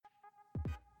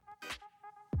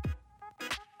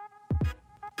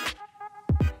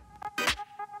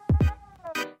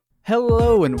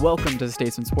Hello and welcome to the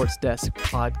Statesman Sports Desk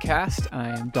podcast. I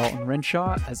am Dalton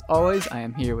Renshaw. As always, I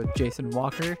am here with Jason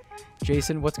Walker.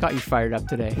 Jason, what's got you fired up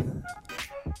today?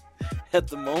 At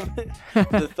the moment,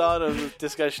 the thought of the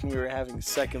discussion we were having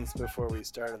seconds before we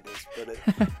started this,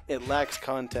 but it lacks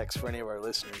context for any of our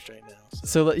listeners right now.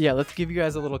 So let's give you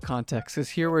guys a little context, because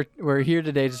here we're here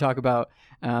today to talk about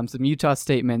some Utah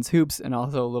State men's hoops and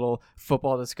also a little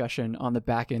football discussion on the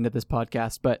back end of this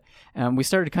podcast. But we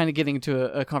started kind of getting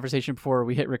into a conversation before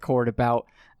we hit record about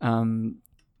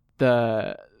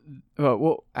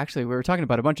actually, we were talking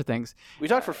about a bunch of things. We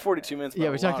talked for 42 minutes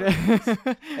about we talked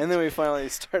and then we finally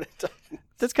started talking.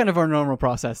 That's kind of our normal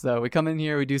process, though. We come in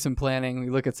here, we do some planning, we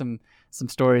look at some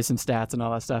stories, some stats, and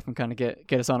all that stuff, and kind of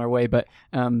get us on our way. But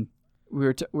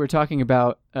we were talking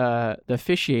about the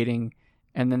officiating,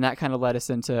 and then that kind of led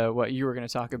us into what you were going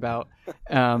to talk about.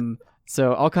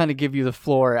 So I'll kind of give you the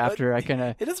floor after I kind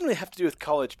of... It doesn't really have to do with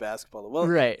college basketball. Well,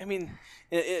 right. I mean,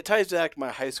 it ties back to my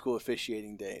high school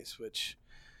officiating days, which...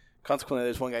 Consequently,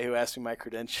 there's one guy who asked me my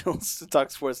credentials to talk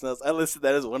sports, and I listed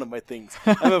that as one of my things.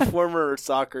 I'm a former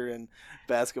soccer and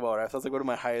basketball ref. I was like, what are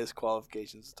my highest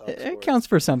qualifications to talk sports? It counts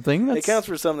for something. It counts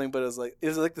for something, but it was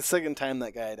like the second time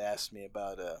that guy had asked me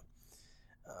about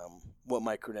what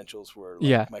my credentials were,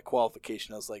 my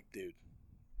qualification. I was like, dude,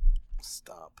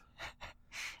 stop.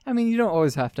 I mean, you don't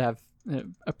always have to have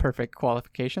a perfect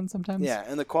qualification sometimes. Yeah,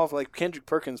 and like Kendrick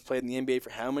Perkins played in the NBA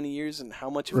for how many years, and how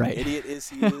much of an idiot is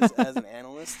he as an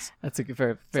analyst? That's a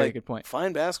very good point.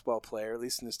 Fine basketball player, at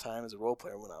least in his time as a role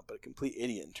player and whatnot, but a complete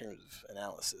idiot in terms of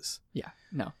analysis. Yeah,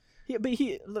 no. But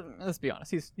let's be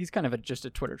honest, he's kind of just a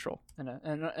Twitter troll and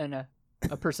a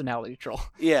personality troll.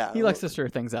 Yeah. He likes to stir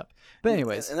things up. But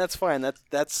anyways. And that's fine.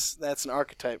 That's an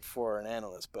archetype for an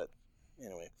analyst, but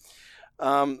anyway.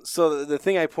 So the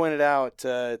thing I pointed out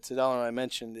to Dollar and I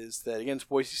mentioned is that against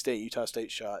Boise State, Utah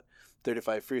State shot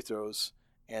 35 free throws,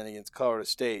 and against Colorado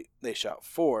State, they shot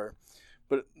 4.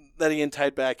 But that again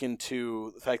tied back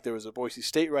into the fact there was a Boise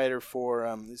State writer for,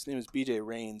 his name is B.J.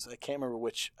 Rains. I can't remember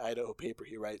which Idaho paper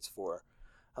he writes for.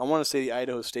 I want to say the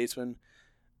Idaho Statesman,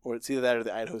 or it's either that or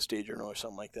the Idaho State Journal or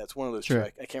something like that. It's one of those two.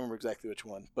 I can't remember exactly which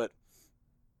one. But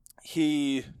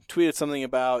he tweeted something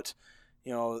about,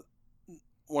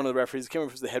 one of the referees, I can't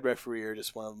remember if it was the head referee or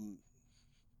just one of them,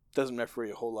 doesn't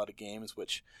referee a whole lot of games,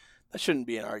 which that shouldn't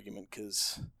be an argument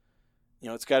because,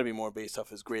 it's got to be more based off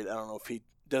his grade. I don't know if he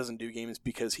doesn't do games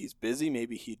because he's busy.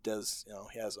 Maybe he does,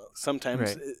 he has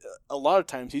sometimes, a lot of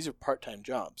times these are part-time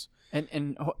jobs.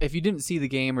 And if you didn't see the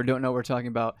game or don't know what we're talking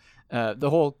about, the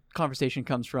whole conversation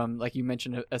comes from, like you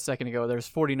mentioned a second ago, there's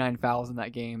 49 fouls in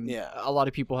that game. Yeah. A lot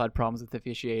of people had problems with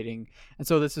officiating, and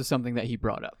so this is something that he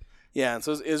brought up. Yeah, and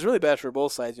so it was really bad for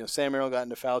both sides. Sam Merrill got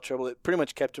into foul trouble. It pretty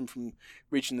much kept him from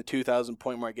reaching the 2,000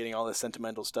 point mark, getting all the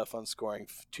sentimental stuff on scoring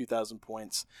 2,000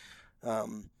 points.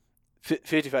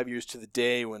 55 years to the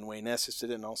day when Wayne Estes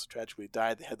did it and also tragically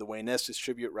died. They had the Wayne Estes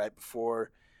tribute right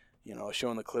before,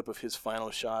 showing the clip of his final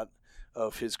shot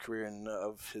of his career and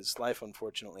of his life,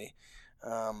 unfortunately.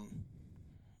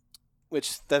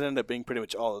 Which that ended up being pretty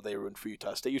much all that they ruined for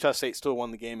Utah State. Utah State still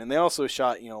won the game, and they also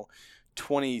shot,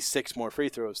 26 more free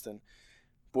throws than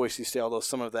Boise State, although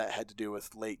some of that had to do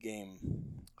with late game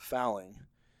fouling.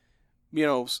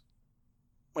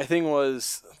 My thing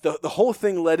was the whole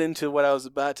thing led into what I was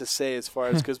about to say as far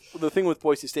as, because the thing with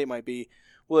Boise State might be,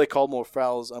 well, they called more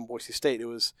fouls on Boise State. It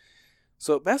was,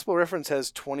 so Basketball Reference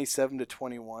has 27 to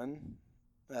 21.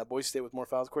 Boise State with more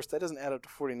fouls. Of course, that doesn't add up to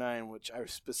 49, which I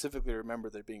specifically remember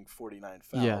there being 49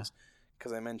 fouls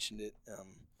because I mentioned it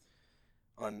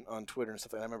on Twitter and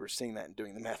stuff. And I remember seeing that and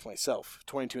doing the math myself.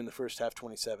 22 in the first half,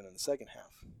 27 in the second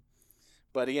half.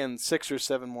 But again, 6 or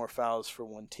 7 more fouls for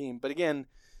one team. But again,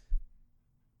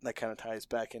 that kind of ties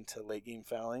back into late game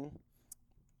fouling.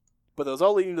 But that was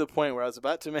all leading to the point where I was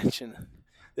about to mention,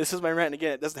 this is my rant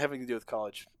again. It doesn't have anything to do with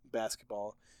college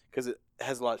basketball because it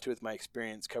has a lot to do with my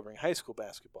experience covering high school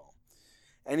basketball.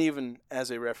 And even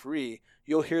as a referee,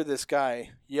 you'll hear this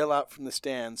guy yell out from the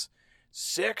stands,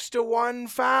 6-1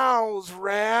 fouls,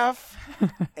 ref.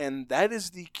 And that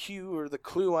is the cue or the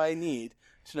clue I need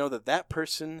to know that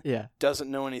person doesn't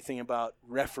know anything about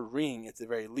refereeing at the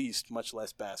very least, much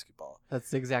less basketball.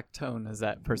 That's the exact tone as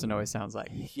that person always sounds like.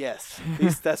 Yes, at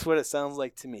least that's what it sounds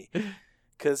like to me.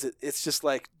 Because it's just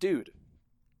like, dude,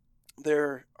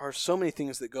 there are so many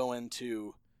things that go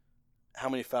into how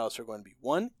many fouls are going to be.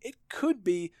 One, it could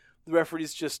be the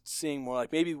referee's just seeing more,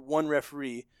 like maybe one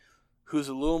referee who's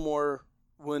a little more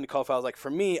willing to call fouls. Like for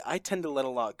me, I tend to let a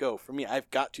lot go. For me, I've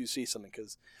got to see something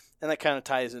and that kind of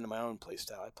ties into my own play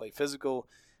style. I play physical.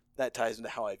 that ties into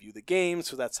how I view the game,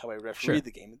 so that's how I referee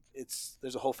the game.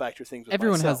 There's a whole factor of things with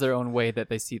Everyone myself. has their own way that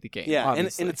they see the game. Yeah, and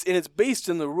obviously. it's based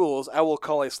in the rules. I will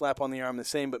call a slap on the arm the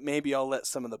same, but maybe I'll let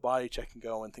some of the body checking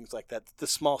go and things like that. The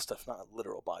small stuff, not a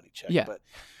literal body check. Yeah. But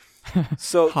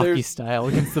so hockey style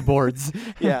against the boards.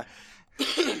 Yeah.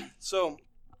 So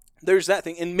there's that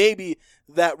thing, and maybe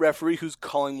that referee who's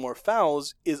calling more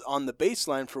fouls is on the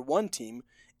baseline for one team.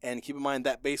 And keep in mind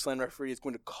that baseline referee is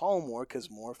going to call more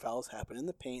because more fouls happen in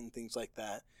the paint and things like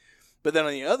that. But then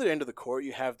on the other end of the court,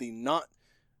 you have the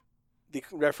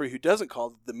referee who doesn't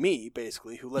call, the me,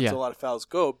 basically, who lets a lot of fouls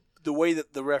go. The way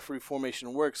that the referee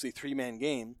formation works, the three-man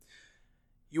game,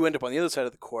 you end up on the other side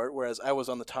of the court, whereas I was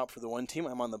on the top for the one team,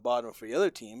 I'm on the bottom for the other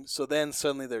team. So then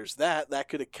suddenly there's that. That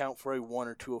could account for a 1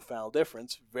 or 2 foul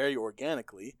difference very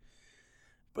organically.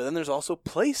 But then there's also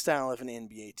play style of an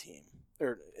NBA team.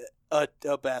 Or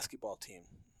a basketball team,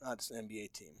 not just an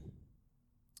NBA team.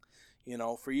 You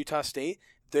know, for Utah State,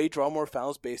 they draw more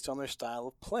fouls based on their style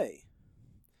of play.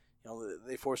 You know,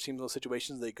 they force teams in those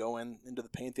situations. They go into the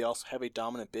paint. They also have a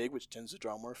dominant big, which tends to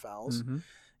draw more fouls. Mm-hmm.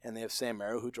 And they have Sam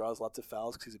Merrill, who draws lots of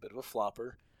fouls because he's a bit of a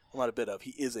flopper. Well, not a bit of.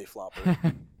 He is a flopper.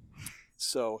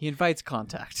 So he invites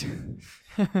contact.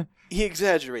 He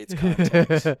exaggerates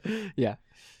contact. Yeah.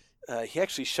 He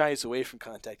actually shies away from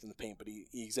contact in the paint, but he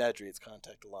exaggerates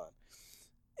contact a lot.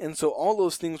 And so all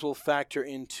those things will factor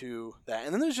into that.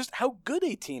 And then there's just how good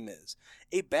a team is.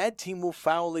 A bad team will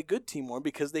foul a good team more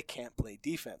because they can't play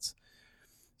defense.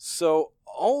 So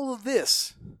all of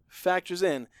this factors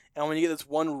in. And when you get this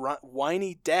one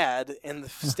whiny dad in the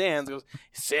stands goes,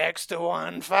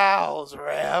 6-1 fouls,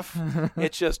 ref.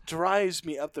 It just drives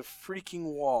me up the freaking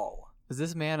wall. Is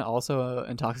this man also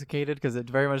intoxicated? Because it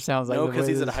very much sounds like no, because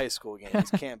he's at a high school game.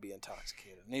 He can't be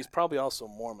intoxicated, and he's probably also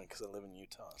Mormon because I live in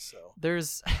Utah. So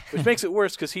which makes it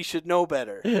worse because he should know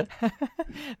better.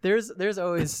 There's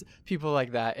always people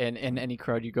like that in any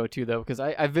crowd you go to, though, because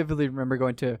I vividly remember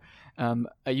going to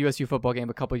a USU football game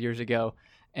a couple years ago,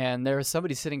 and there was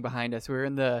somebody sitting behind us. We were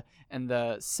in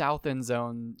the south end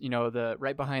zone, you know, the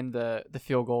right behind the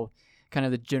field goal, kind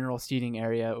of the general seating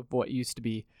area of what used to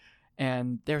be.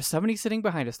 And there was somebody sitting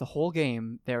behind us the whole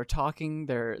game. They were talking,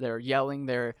 they're yelling,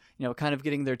 they're, you know, kind of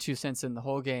getting their 2 cents in the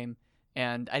whole game.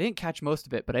 And I didn't catch most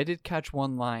of it, but I did catch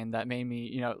one line that made me,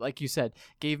 you know, like you said,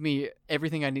 gave me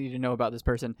everything I needed to know about this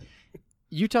person.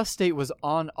 Utah State was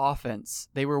on offense.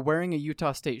 They were wearing a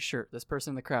Utah State shirt, this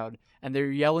person in the crowd, and they're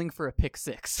yelling for a pick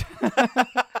six.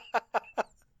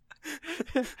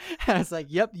 And I was like,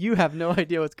 yep, you have no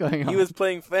idea what's going on. He was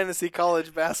playing fantasy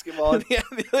college basketball in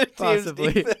the other team's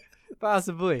defense.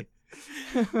 Possibly.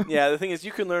 Yeah, the thing is,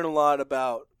 you can learn a lot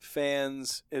about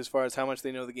fans as far as how much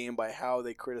they know the game by how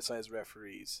they criticize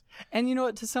referees. And you know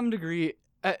what? To some degree,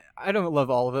 I don't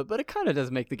love all of it, but it kind of does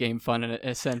make the game fun in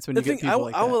a sense when you get people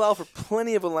like that. I will allow for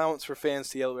plenty of allowance for fans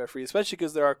to yell at referees, especially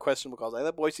because there are questionable calls. Like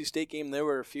that Boise State game, there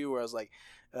were a few where I was like,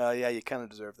 yeah, you kind of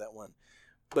deserve that one.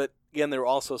 But again, there were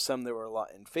also some that were a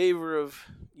lot in favor of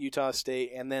Utah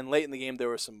State. And then late in the game, there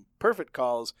were some perfect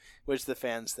calls, which the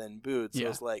fans then booed. So it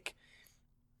was like,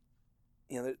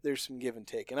 you know, there's some give and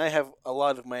take. And I have a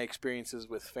lot of my experiences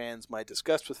with fans, my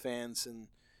disgust with fans, and,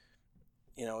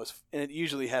 you know, and it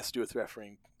usually has to do with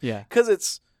refereeing. Yeah. Because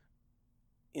it's,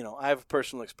 you know, I have a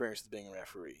personal experience with being a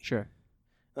referee. Sure.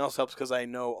 It also helps because I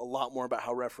know a lot more about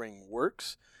how refereing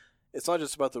works. It's not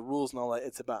just about the rules and all that.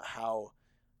 It's about how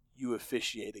you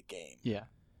officiate a game. Yeah.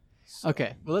 So.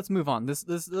 Okay, well, let's move on.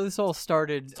 This all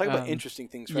started... Let's talk about interesting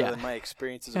things rather than my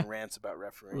experiences and rants about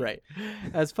refereeing. Right.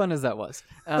 As fun as that was.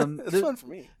 It's fun for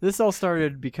me. This all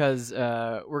started because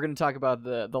we're going to talk about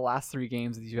the last 3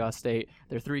 games of Utah State,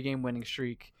 their 3-game winning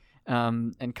streak,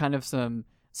 and kind of some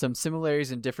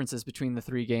similarities and differences between the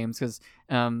 3 games, because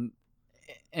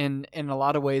in a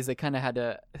lot of ways they kind of had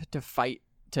to fight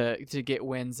to get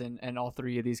wins in all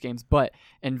 3 of these games, but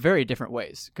in very different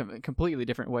ways, completely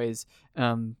different ways.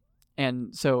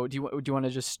 And so do you want to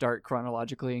just start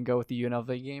chronologically and go with the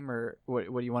UNLV game, or what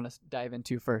do you want to dive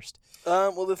into first?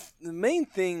 Well, the main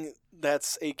thing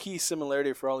that's a key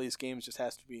similarity for all these games just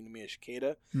has to be Nehemiah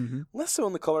Shiketa. Mm-hmm. Less so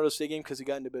in the Colorado State game because he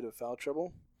got into a bit of foul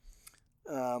trouble.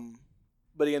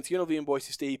 But against UNLV and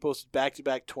Boise State, he posted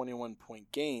back-to-back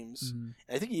 21-point games. Mm-hmm.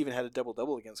 And I think he even had a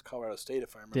double-double against Colorado State,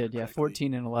 if I remember correctly.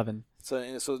 14 and 11.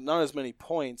 So not as many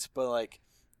points, but like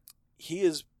he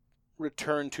is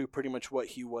returned to pretty much what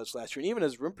he was last year, and even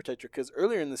as rim protector, because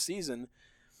earlier in the season,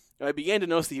 I began to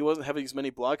notice that he wasn't having as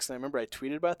many blocks, and I remember I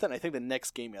tweeted about that, and I think the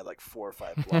next game he had like 4 or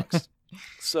 5 blocks.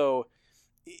 So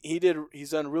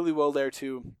he's done really well there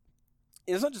too.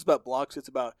 And it's not just about blocks, it's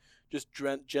about just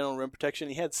general rim protection.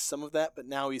 He had some of that, but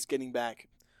now he's getting back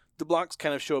the blocks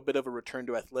kind of show a bit of a return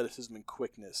to athleticism and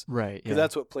quickness. Right. Because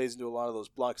that's what plays into a lot of those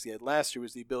blocks he had last year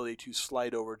was the ability to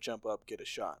slide over, jump up, get a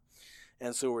shot.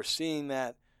 And so we're seeing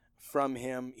that from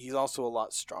him. He's also a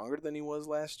lot stronger than he was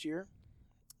last year.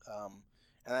 And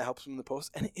that helps him in the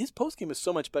post. And his post game is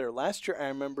so much better. Last year, I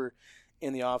remember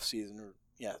in the off season,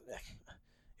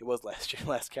 it was last year,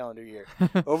 last calendar year,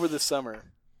 over the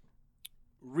summer,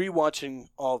 rewatching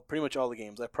pretty much all the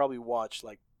games. I probably watched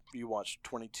you watched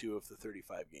 22 of the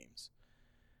 35 games.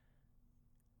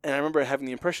 And I remember having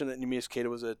the impression that Neemias Queta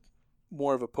was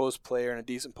more of a post player and a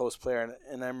decent post player.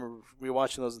 And I remember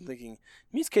rewatching those and thinking,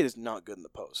 Neemias Queta is not good in the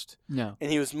post. No.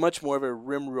 And he was much more of a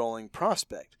rim rolling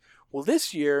prospect. Well,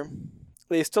 this year,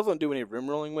 they still don't do any rim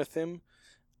rolling with him.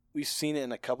 We've seen it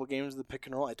in a couple games of the pick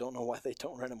and roll. I don't know why they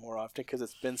don't run it more often because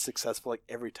it's been successful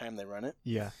every time they run it.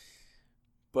 Yeah.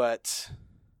 But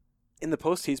in the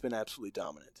post, he's been absolutely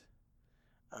dominant.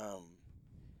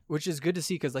 Which is good to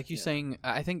see because, like you're saying,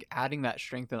 I think adding that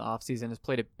strength in the offseason has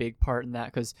played a big part in that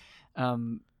because,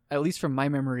 at least from my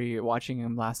memory watching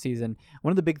him last season,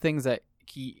 one of the big things that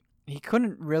he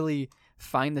couldn't really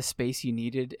find the space he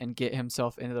needed and get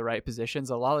himself into the right positions.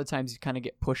 A lot of the times you kind of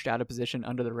get pushed out of position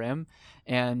under the rim.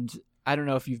 And I don't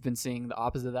know if you've been seeing the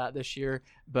opposite of that this year,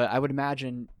 but I would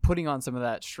imagine putting on some of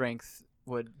that strength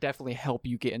would definitely help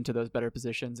you get into those better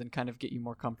positions and kind of get you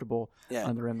more comfortable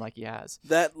on the rim like he has.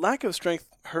 That lack of strength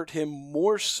hurt him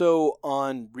more so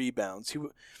on rebounds. He,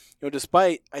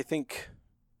 despite, I think,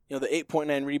 the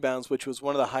 8.9 rebounds, which was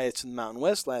one of the highest in the Mountain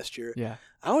West last year,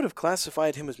 I would have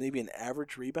classified him as maybe an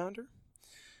average rebounder.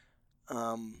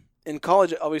 In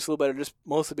college, obviously a little better, just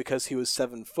mostly because he was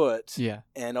 7 foot,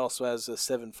 and also has a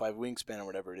 7'5" wingspan or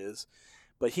whatever it is.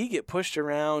 But he'd get pushed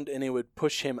around, and it would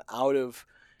push him out of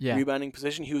rebounding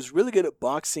position. He was really good at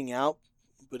boxing out,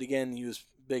 but again, he was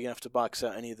big enough to box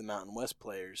out any of the Mountain West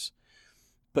players.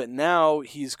 But now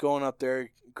he's going up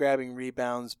there, grabbing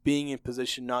rebounds, being in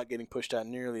position, not getting pushed out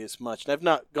nearly as much. And I've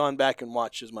not gone back and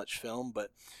watched as much film,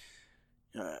 but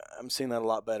I'm seeing that a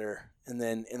lot better. And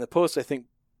then in the post, I think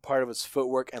part of it's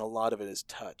footwork and a lot of it is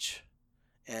touch.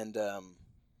 And,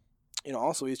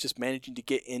 also he's just managing to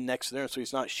get in next to there. So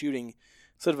he's not shooting,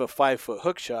 instead of a 5-foot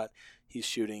hook shot, he's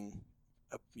shooting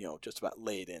a, just about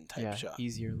laid in type shot.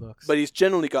 Easier looks. But he's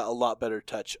generally got a lot better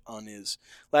touch on his.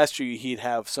 Last year he'd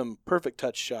have some perfect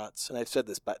touch shots, and I've said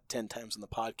this about 10 times in the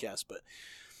podcast, but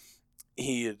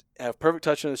he'd have perfect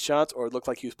touch on his shots, or it looked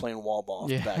like he was playing wall ball off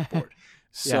the backboard.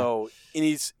 So and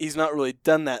he's not really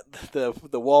done that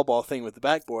the wall ball thing with the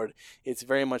backboard. It's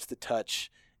very much the touch,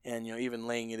 and even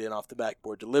laying it in off the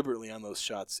backboard deliberately on those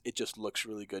shots. It just looks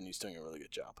really good, and he's doing a really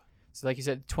good job. So like you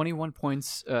said, 21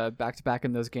 points back-to-back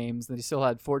in those games. Then he still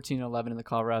had 14 and 11 in the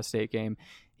Colorado State game.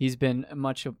 He's been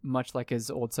much like his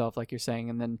old self, like you're saying.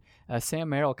 And then Sam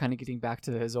Merrill kind of getting back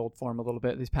to his old form a little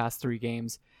bit these past 3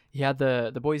 games. He had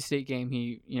the Boise State game.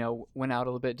 He went out a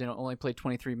little bit, didn't only play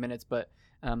 23 minutes, but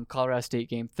Colorado State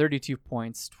game, 32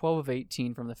 points, 12 of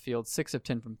 18 from the field, 6 of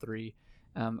 10 from 3.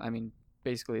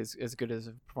 Basically as good as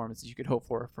a performance as you could hope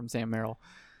for from Sam Merrill.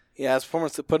 Yeah, his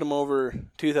performance to put him over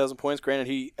 2,000 points.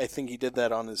 Granted, I think he did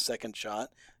that on his second shot.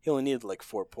 He only needed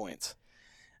 4 points.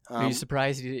 Are you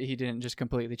surprised he didn't just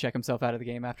completely check himself out of the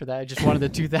game after that? Just wanted the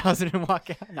 2,000 and walk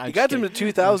out? No, he got him to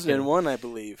 2,001, I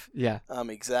believe. Yeah.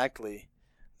 Exactly.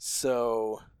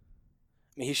 So,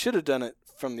 he should have done it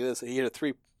from the other side. He had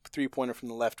a three-pointer from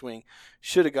the left wing.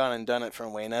 Should have gone and done it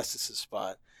from Wayne Estes'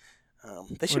 spot.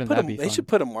 They should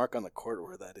put a mark on the court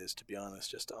where that is, to be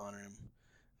honest, just to honor him.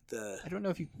 I don't know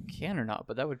if you can or not,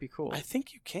 but that would be cool. I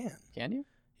think you can. Can you?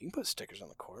 You can put stickers on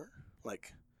the court.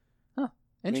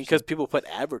 Interesting. Because people put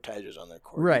advertisers on their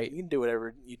court. Right. You can do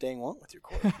whatever you dang want with your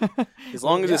court. As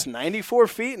long as it's 94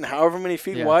 feet and however many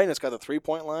feet wide and it's got the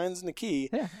 3-point lines and the key.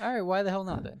 Yeah. All right. Why the hell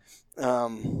not then?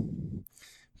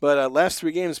 But last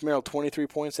 3 games, Merrill 23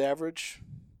 points average,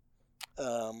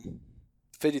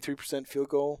 53% field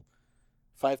goal,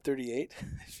 538.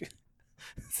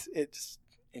 It's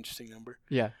interesting number.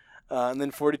 Yeah. And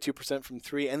then 42% from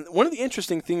 3. And one of the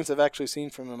interesting things I've actually seen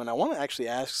from him, and I want to actually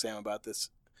ask Sam about this,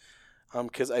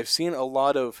 because I've seen a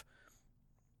lot of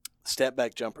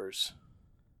step-back jumpers,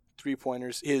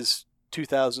 3-pointers. His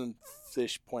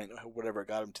 2,000-ish point, whatever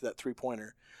got him to that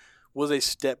 3-pointer, was a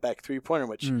step-back 3-pointer,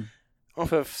 which I don't know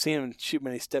if I've seen him shoot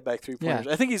many step-back 3-pointers.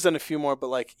 Yeah. I think he's done a few more, but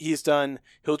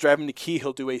he'll drive him to key,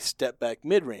 he'll do a step-back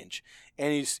mid-range.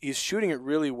 And he's shooting it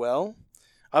really well.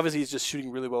 Obviously, he's just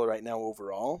shooting really well right now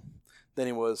overall than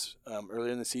he was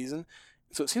earlier in the season.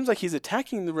 So it seems like he's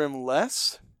attacking the rim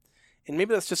less, and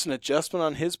maybe that's just an adjustment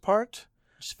on his part.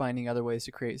 Just finding other ways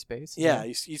to create space. Yeah,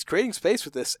 he's creating space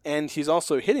with this, and he's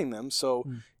also hitting them. So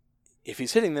if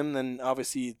he's hitting them, then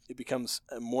obviously it becomes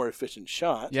a more efficient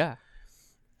shot. Yeah.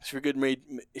 If you're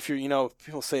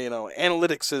people say,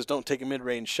 analytics says don't take a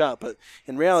mid-range shot, but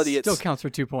in reality, Still counts for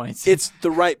 2 points. It's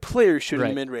the right player shooting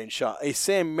Right. a mid-range shot. A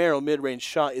Sam Merrill mid-range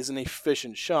shot is an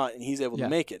efficient shot, and he's able to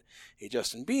make it. A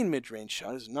Justin Bean mid-range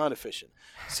shot is not efficient.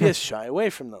 So he has to shy away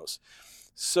from those.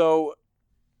 So,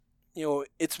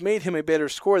 it's made him a better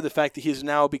scorer, the fact that he's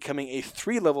now becoming a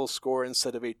 3-level scorer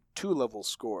instead of a 2-level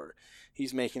scorer.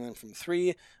 He's making them from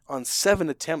 3 on 7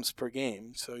 attempts per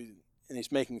game, and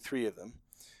he's making 3 of them.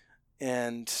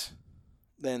 And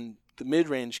then the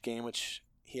mid-range game, which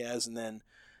he has, and then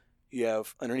you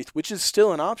have underneath, which is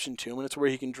still an option to him, and it's where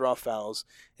he can draw fouls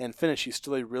and finish. He's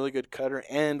still a really good cutter,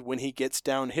 and when he gets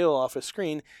downhill off a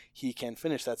screen, he can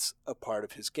finish. That's a part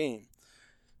of his game.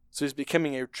 So he's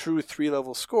becoming a true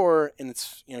 3-level scorer, and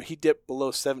he dipped below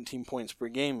 17 points per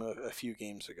game a few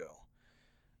games ago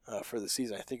for the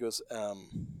season. I think it was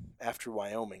after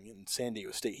Wyoming and San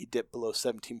Diego State. He dipped below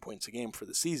 17 points a game for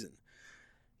the season.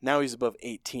 Now he's above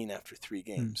 18 after 3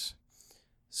 games.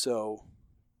 So,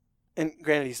 and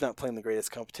granted, he's not playing the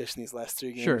greatest competition these last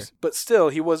 3 games. Sure. But still,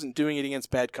 he wasn't doing it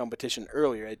against bad competition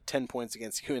earlier. He had 10 points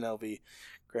against UNLV.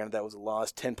 Granted, that was a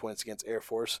loss. 10 points against Air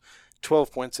Force.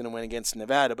 12 points in a win against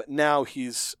Nevada. But now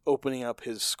he's opening up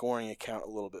his scoring account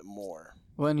a little bit more.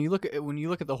 Well, when you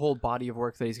look at the whole body of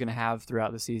work that he's going to have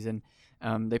throughout the season,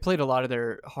 they played a lot of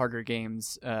their harder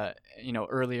games,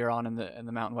 earlier on in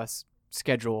the Mountain West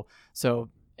schedule. So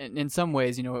in some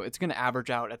ways, it's going to average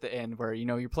out at the end where,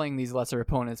 you're playing these lesser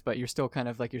opponents, but you're still kind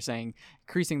of, like you're saying,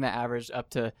 increasing that average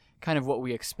up to kind of what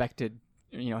we expected,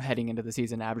 heading into the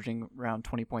season, averaging around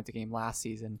 20 points a game last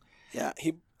season. Yeah,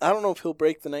 I don't know if he'll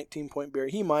break the 19-point barrier.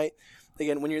 He might.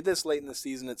 Again, when you're this late in the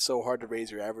season, it's so hard to raise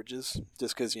your averages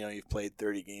just because, you've played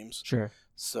 30 games. Sure.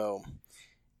 So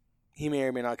he may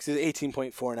or may not, because he's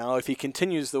 18.4 now. If he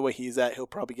continues the way he's at, he'll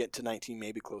probably get to 19,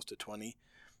 maybe close to 20.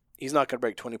 He's not going to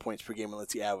break 20 points per game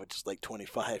unless he averages like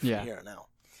 25 from here on out.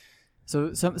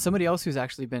 So somebody else who's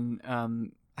actually been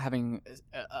having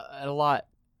a lot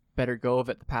better go of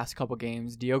it the past couple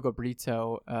games, Diogo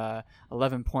Brito,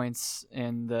 11 points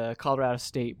in the Colorado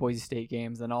State, Boise State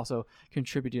games, and also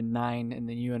contributed 9 in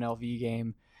the UNLV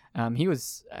game. He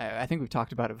was, I think we've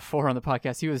talked about it before on the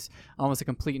podcast, he was almost a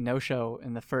complete no-show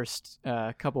in the first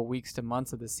couple weeks to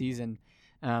months of the season.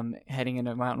 Heading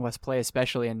into Mountain West play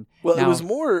especially. And it was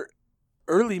more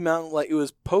early Mountain, like it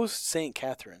was post St.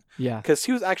 Catherine. Yeah. Because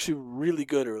he was actually really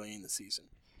good early in the season.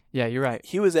 Yeah, you're right.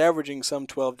 He was averaging some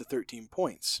 12 to 13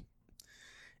 points.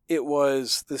 It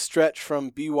was the stretch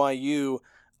from BYU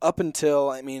up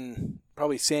until,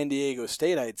 probably San Diego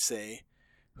State, I'd say,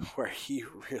 where he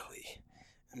really,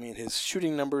 his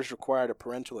shooting numbers required a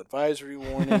parental advisory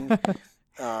warning.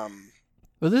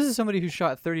 Well, this is somebody who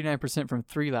shot 39% from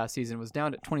 3 last season, was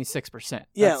down at 26%.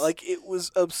 Yeah, it was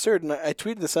absurd. And I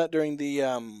tweeted this out during the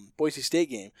Boise State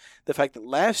game. The fact that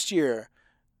last year,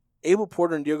 Abel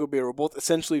Porter and Diogo Brito were both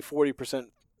essentially 40%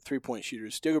 three-point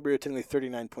shooters. Diogo Brito technically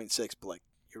 39.6, but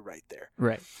you're right there.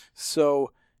 Right.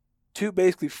 So 2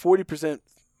 basically 40%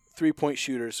 three-point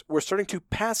shooters were starting to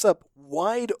pass up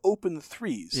wide open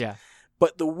threes. Yeah.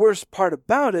 But the worst part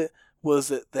about it was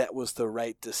that was the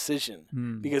right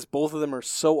decision because both of them are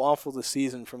so awful this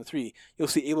season from 3. You'll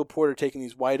see Abel Porter taking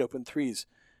these wide open threes.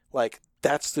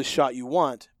 That's the shot you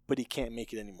want, but he can't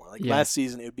make it anymore. Last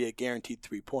season, it would be a guaranteed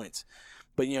 3 points.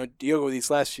 But, Diogo, these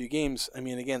last few games,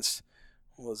 against,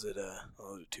 what was it?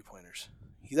 2-pointers.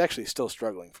 He's actually still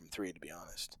struggling from 3, to be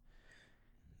honest.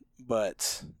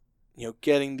 But,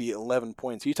 getting the 11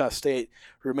 points. Utah State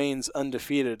remains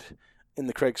undefeated in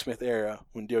the Craig Smith era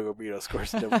when Diogo Brito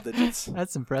scores double digits.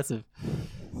 That's impressive.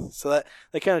 So that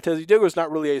kind of tells you Diogo's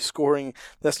not really a scoring.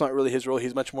 That's not really his role.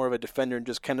 He's much more of a defender and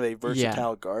just kind of a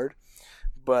versatile guard.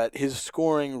 But his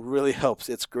scoring really helps.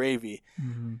 It's gravy.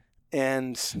 Mm-hmm.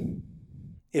 And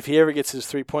if he ever gets his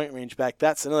 3-point range back,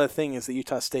 that's another thing is that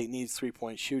Utah State needs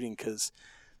 3-point shooting because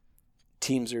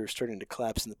teams are starting to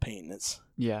collapse in the paint.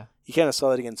 You kind of saw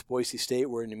that against Boise State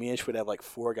where Neemias would have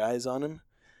 4 guys on him.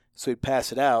 So he'd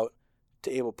pass it out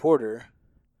to Abel Porter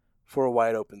for a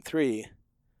wide open 3.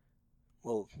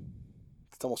 Well,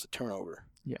 it's almost a turnover.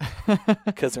 Yeah.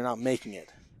 Because they're not making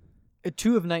it.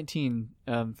 2 of 19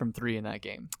 from 3 in that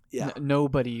game. Yeah.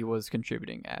 Nobody was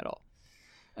contributing at all.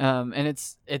 And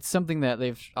it's something that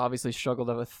they've obviously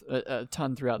struggled with a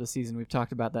ton throughout the season. We've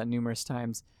talked about that numerous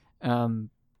times.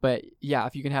 But yeah,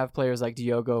 if you can have players like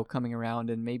Diogo coming around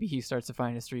and maybe he starts to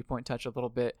find his 3-point touch a little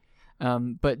bit,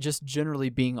 but just generally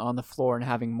being on the floor and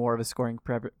having more of a scoring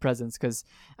presence. Because,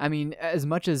 as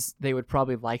much as they would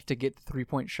probably like to get the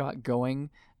 3-point shot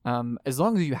going, As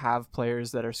long as you have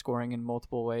players that are scoring in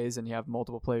multiple ways and you have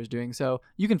multiple players doing so,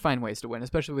 you can find ways to win,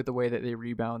 especially with the way that they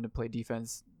rebound and play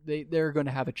defense. They're going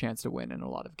to have a chance to win in a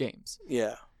lot of games.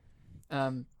 Yeah.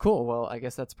 Cool. Well, I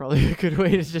guess that's probably a good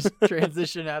way to just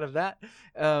transition out of that.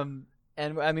 And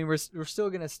I mean, we're still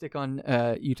going to stick on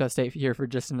Utah State here for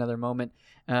just another moment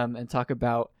and talk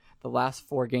about the last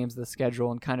 4 games of the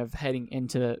schedule and kind of heading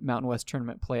into Mountain West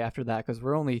tournament play after that, because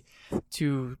we're only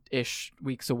 2-ish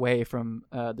weeks away from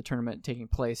the tournament taking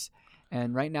place.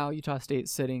 And right now, Utah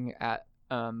State's sitting at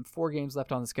 4 games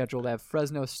left on the schedule. They have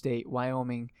Fresno State,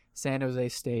 Wyoming, San Jose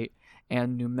State,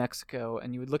 and New Mexico.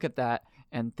 And you would look at that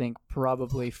and think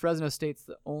probably Fresno State's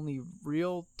the only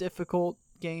real difficult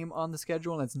game on the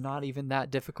schedule, and it's not even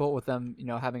that difficult with them,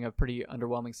 having a pretty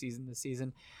underwhelming season this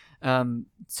season.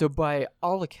 So by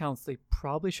all accounts, they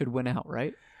probably should win out,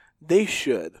 right? They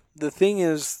should. The thing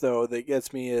is, though, that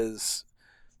gets me is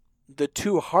the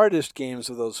 2 hardest games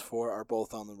of those 4 are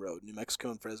both on the road, New Mexico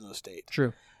and Fresno State.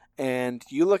 True. And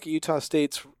you look at Utah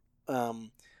State's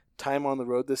time on the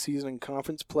road this season in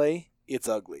conference play, it's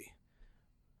ugly.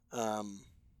 All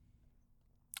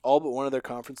but one of their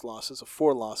conference losses,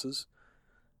 4 losses,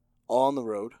 all on the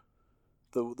road.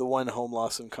 The one home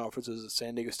loss in conference is at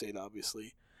San Diego State,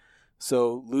 obviously.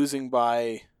 So losing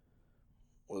by,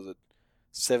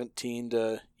 17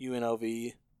 to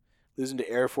UNLV, losing to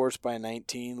Air Force by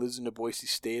 19, losing to Boise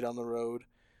State on the road.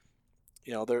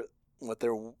 They're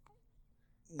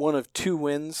one of 2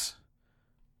 wins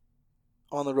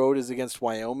on the road is against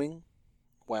Wyoming.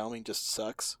 Wyoming just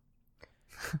sucks.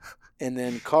 And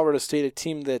then Colorado State, a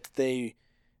team that they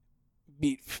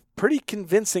beat pretty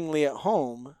convincingly at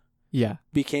home,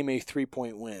 became a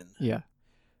 3-point win. Yeah.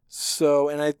 So,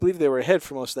 and I believe they were ahead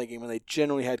for most of that game, and they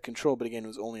generally had control, but again, it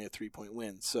was only a 3-point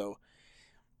win. So,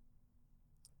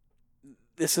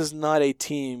 this is not a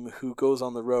team who goes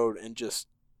on the road and just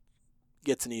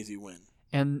gets an easy win.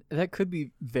 And that could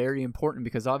be very important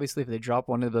because obviously if they drop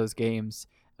one of those games,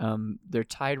 they're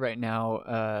tied right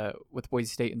now with Boise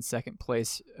State in second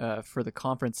place for the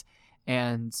conference.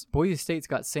 And Boise State's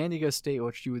got San Diego State,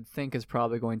 which you would think is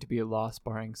probably going to be a loss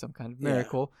barring some kind of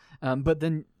miracle. Yeah. But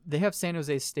then they have San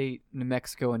Jose State, New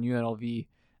Mexico, and UNLV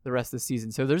the rest of the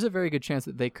season. So there's a very good chance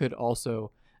that they could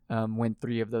also win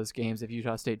 3 of those games if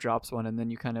Utah State drops one, and then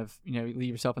you kind of leave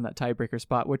yourself in that tiebreaker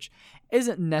spot, which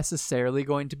isn't necessarily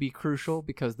going to be crucial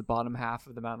because the bottom half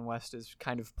of the Mountain West is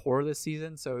kind of poor this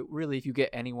season. So really, if you get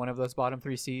any one of those bottom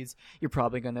 3 seeds, you're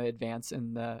probably going to advance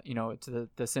in the to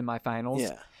the semifinals.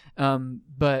 Yeah.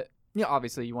 But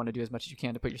obviously you want to do as much as you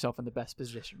can to put yourself in the best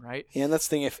position, right? Yeah, and that's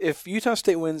the thing. If Utah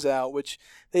State wins out, which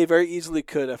they very easily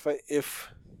could, if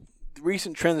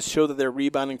recent trends show that they're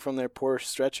rebounding from their poor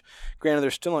stretch. Granted, they're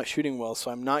still not shooting well,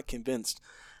 so I'm not convinced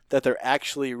that they're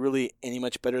actually really any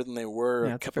much better than they were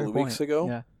a couple of weeks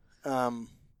ago. Yeah.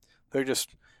 They're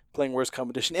just playing worse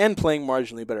competition and playing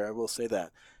marginally better, I will say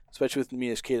that. Especially with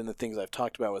Neemias Queta and the things I've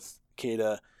talked about with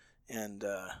Queta and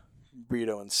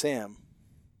Brito and Sam.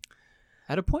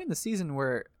 At a point in the season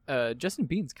where Justin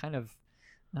Bean's kind of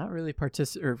not really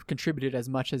contributed as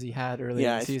much as he had earlier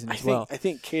in the season as well. I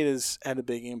think Queta's had a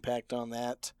big impact on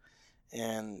that,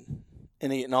 and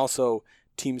also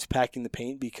teams packing the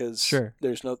paint because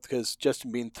because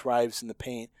Justin Bean thrives in the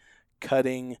paint,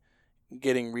 cutting,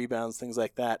 getting rebounds, things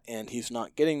like that, and he's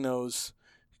not getting those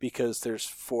because there's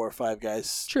 4 or 5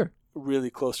 guys really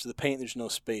close to the paint. There's no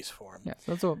space for him.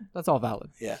 Yeah, so that's all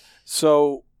valid. Yeah.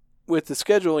 So with the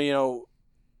schedule,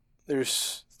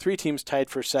 there's 3 teams tied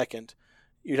for second.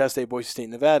 Utah State, Boise State,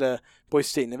 Nevada. Boise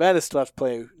State and Nevada still have to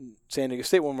play San Diego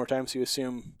State one more time, so you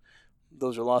assume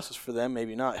those are losses for them.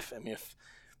 Maybe not. If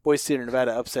Boise State or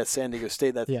Nevada upsets San Diego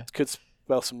State, that could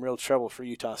spell some real trouble for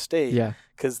Utah State. Yeah.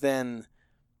 Because then,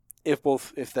 if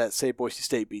Boise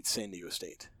State beats San Diego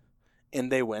State,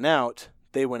 and they win out,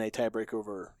 they win a tiebreaker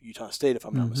over Utah State, if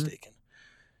I'm not mistaken.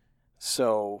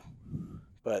 So,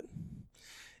 but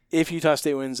if Utah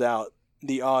State wins out,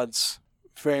 the odds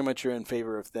very much are in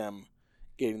favor of them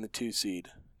getting the 2 seed,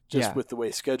 just with the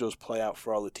way schedules play out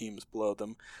for all the teams below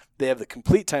them. They have the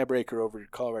complete tiebreaker over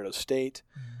Colorado State.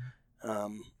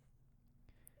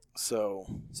 So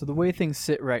the way things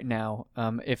sit right now,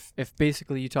 if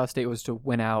basically Utah State was to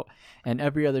win out and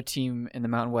every other team in the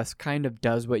Mountain West kind of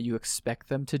does what you expect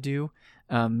them to do,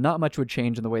 not much would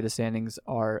change in the way the standings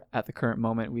are at the current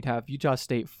moment. We'd have Utah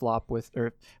State flip with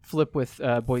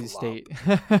Boise State.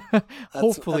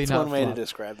 Hopefully that's not. One way to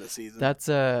describe the season. That's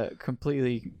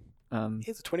completely.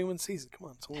 It's a 21 season. Come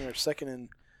on, it's only our second in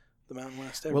the Mountain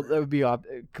West ever. Well, that would be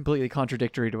completely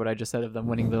contradictory to what I just said of them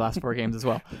winning the last 4 games as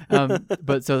well.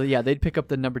 But so they'd pick up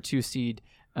the number 2 seed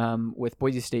with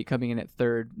Boise State coming in at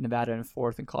 3rd, Nevada in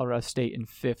 4th, and Colorado State in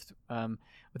 5th,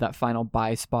 with that final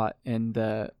bye spot in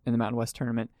the Mountain West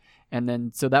tournament. And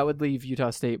then so that would leave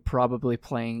Utah State probably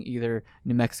playing either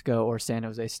New Mexico or San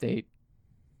Jose State.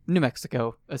 New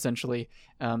Mexico, essentially,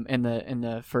 in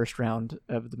the first round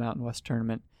of the Mountain West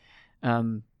tournament.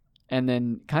 And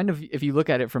then kind of, if you look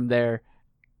at it from there,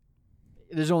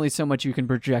 there's only so much you can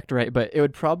project, right? But it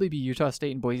would probably be Utah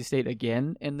State and Boise State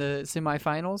again in the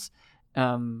semifinals,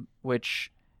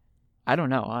 which I don't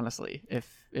know, honestly.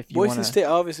 If you Boise State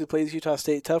obviously plays Utah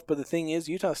State tough, but the thing is,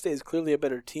 Utah State is clearly a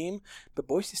better team, but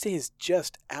Boise State has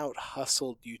just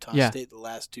out-hustled Utah State the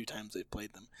last 2 times they've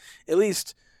played them. At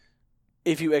least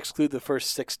if you exclude the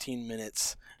first 16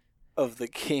 minutes of the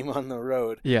game on the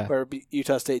road, where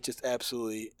Utah State just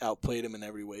absolutely outplayed them in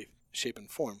every way, shape, and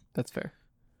form. That's fair.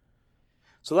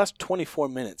 So the last 24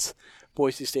 minutes,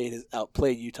 Boise State has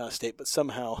outplayed Utah State, but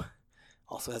somehow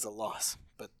also has a loss,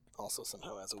 but also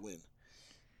somehow has a win.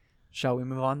 Shall we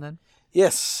move on then?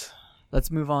 Yes.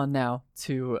 Let's move on now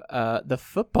to the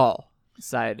football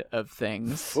side of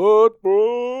things.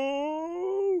 Football!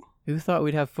 Who thought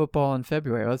we'd have football in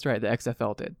February? Oh, that's right, the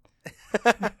XFL did.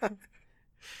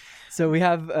 So we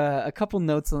have a couple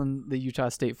notes on the Utah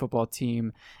State football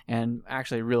team, and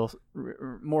actually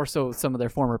more so some of their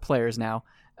former players now.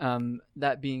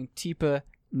 That being Tipa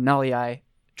Naliai,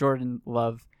 Jordan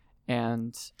Love,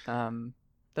 and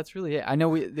that's really it. I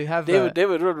know they have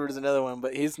David Woodward is another one,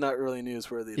 but he's not really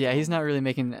newsworthy. Yeah, he's not really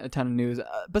making a ton of news.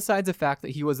 Besides the fact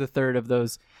that he was the 3rd of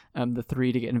those, the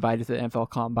 3 to get invited to the NFL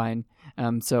Combine.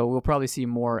 So we'll probably see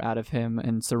more out of him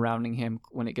and surrounding him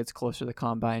when it gets closer to the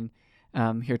Combine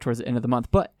here towards the end of the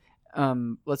month. But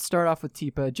let's start off with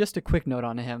Tipa. Just a quick note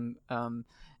on him.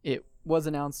 It was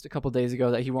announced a couple days ago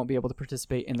that he won't be able to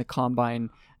participate in the Combine,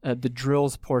 the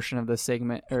drills portion of the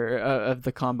segment or of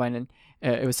the Combine, and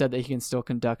it was said that he can still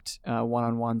conduct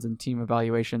one-on-ones and team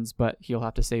evaluations, but he'll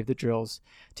have to save the drills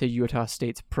to Utah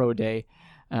State's Pro Day,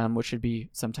 which should be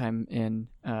sometime in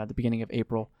the beginning of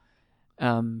April,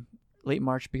 late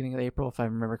March, beginning of April, if I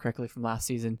remember correctly from last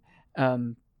season.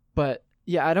 But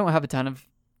yeah, I don't have a ton of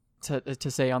to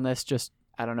say on this. Just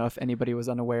I don't know if anybody was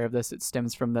unaware of this. It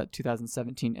stems from the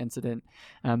 2017 incident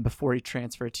before he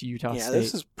transferred to Utah State. Yeah,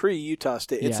 this is pre-Utah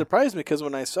State. It surprised me because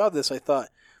when I saw this, I thought,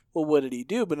 well, what did he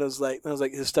do? But it was like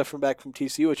his stuff from back from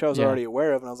TCU, which I was already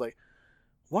aware of, and I was like,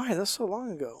 why? That's so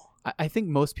long ago. I think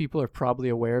most people are probably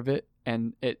aware of it,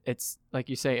 and it's like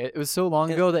you say, it was so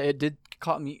long ago that it did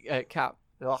caught me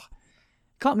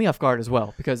off guard as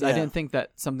well, because I didn't think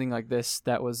that something like this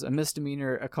that was a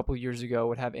misdemeanor a couple years ago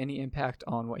would have any impact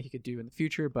on what he could do in the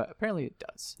future, but apparently it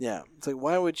does. Yeah. It's like,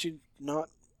 why would you not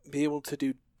be able to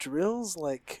do drills?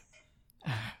 Like,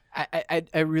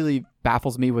 it really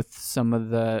baffles me with some of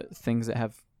the things that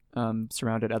have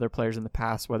surrounded other players in the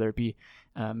past, whether it be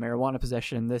marijuana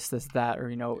possession, this, that,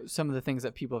 or, some of the things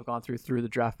that people have gone through the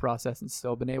draft process and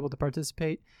still been able to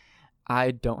participate. I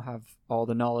don't have all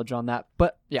the knowledge on that,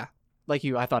 but yeah. Like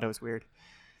you, I thought it was weird.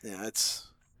 Yeah,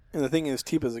 and the thing is,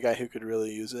 Tipa's a guy who could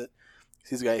really use it.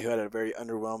 He's a guy who had a very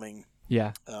underwhelming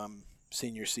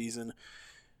senior season.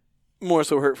 More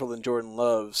so hurtful than Jordan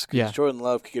Love's. Because Jordan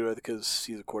Love could get away because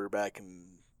he's a quarterback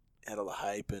and had all the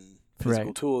hype and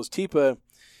physical tools. Tipa,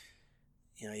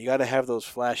 you got to have those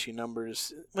flashy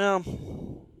numbers. Well,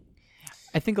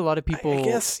 I think a lot of people... I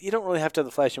guess you don't really have to have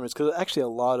the flashy numbers because actually a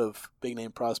lot of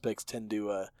big-name prospects tend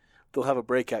to... they'll have a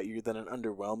breakout year than an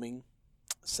underwhelming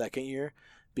second year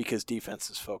because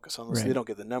defenses focus on them, so they don't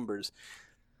get the numbers.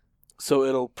 So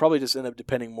it'll probably just end up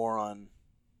depending more on,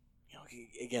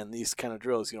 again, these kind of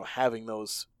drills, having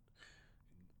those,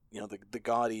 the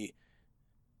gaudy,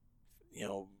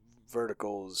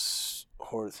 verticals,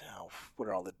 what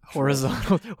are all the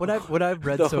horizontal? What I've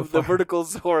read so far, the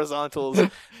verticals, horizontals,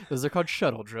 those are called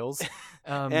shuttle drills,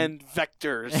 and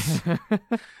vectors.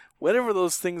 Whatever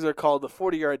those things are called, the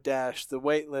 40-yard dash, the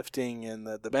weightlifting, and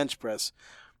the bench press,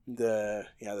 the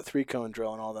 3-cone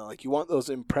drill and all that. Like, you want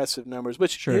those impressive numbers,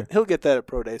 which he'll get that at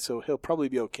Pro Day, so he'll probably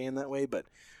be okay in that way. But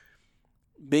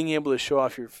being able to show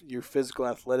off your physical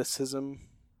athleticism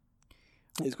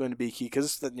is going to be key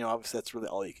because, obviously that's really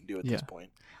all you can do at this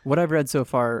point. What I've read so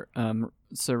far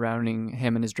surrounding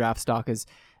him and his draft stock is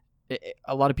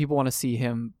a lot of people want to see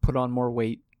him put on more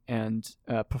weight and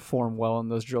perform well in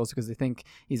those drills because they think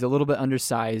he's a little bit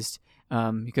undersized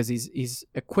because he's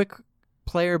a quick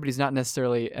player, but he's not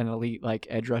necessarily an elite like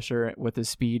edge rusher with his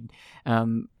speed.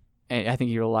 And I think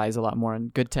he relies a lot more on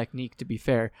good technique, to be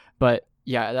fair. But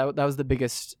yeah, that was the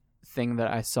biggest thing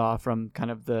that I saw from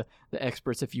kind of the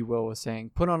experts, if you will, was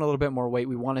saying put on a little bit more weight.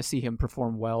 We want to see him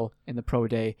perform well in the pro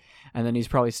day, and then he's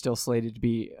probably still slated to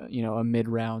be a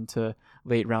mid-round to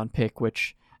late-round pick,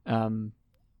 which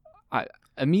I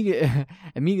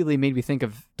immediately made me think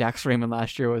of Dax Raymond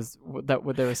last year. Was that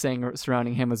what they were saying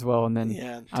surrounding him as well, and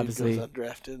then obviously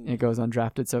it goes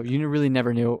undrafted. So you really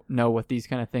never know with these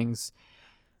kind of things.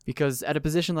 Because at a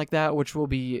position like that, which will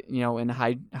be, in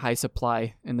high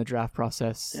supply in the draft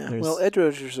process. Yeah. Well, edge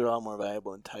rushers are a lot more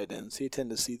valuable than tight ends. So you tend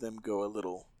to see them go a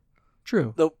little.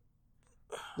 True. Though,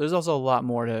 there's also a lot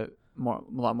more to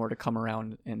come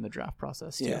around in the draft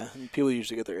process too. Yeah, and people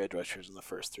usually get their edge rushers in the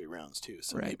first 3 rounds too.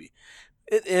 So right. maybe,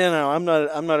 I'm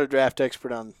not a draft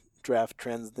expert on draft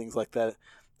trends and things like that.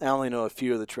 I only know a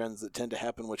few of the trends that tend to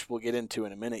happen, which we'll get into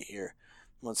in a minute here.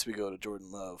 Once we go to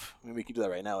Jordan Love. I mean, we can do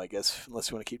that right now, I guess, unless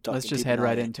you want to keep talking. Let's just head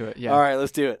right into it. Yeah. All right,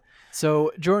 let's do it.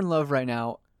 So Jordan Love right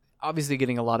now, obviously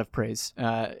getting a lot of praise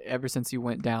ever since he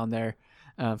went down there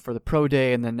for the pro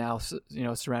day, and then now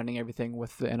surrounding everything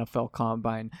with the NFL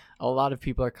Combine. A lot of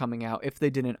people are coming out, if they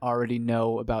didn't already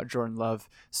know about Jordan Love,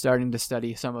 starting to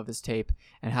study some of his tape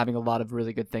and having a lot of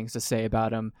really good things to say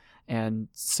about him, and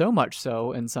so much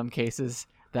so in some cases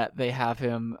that they have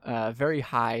him very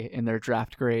high in their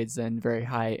draft grades and very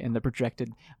high in the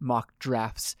projected mock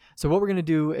drafts. So what we're going to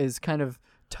do is kind of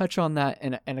touch on that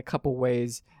in a couple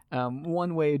ways.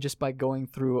 One way just by going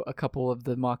through a couple of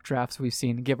the mock drafts we've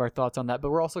seen and give our thoughts on that.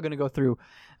 But we're also going to go through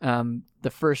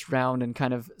the first round and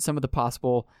kind of some of the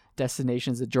possible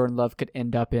destinations that Jordan Love could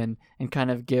end up in and kind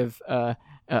of give a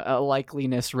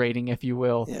likeliness rating, if you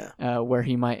will, where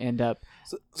he might end up.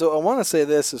 So I want to say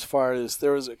this as far as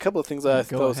there was a couple of things that I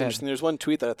thought was interesting. There's one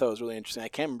tweet that I thought was really interesting. I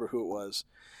can't remember who it was.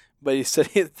 But he said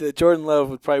that Jordan Love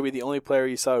would probably be the only player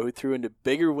he saw who threw into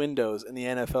bigger windows in the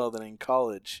NFL than in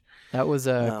college. That was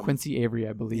Quincy Avery,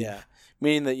 I believe. Yeah,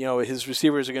 meaning that his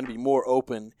receivers are going to be more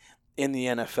open in the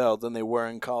NFL than they were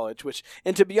in college.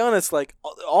 And to be honest, like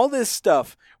all this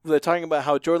stuff, they're talking about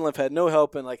how Jordan Love had no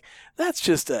help, and like that's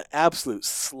just an absolute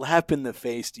slap in the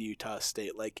face to Utah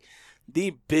State. Like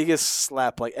the biggest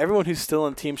slap. Like everyone who's still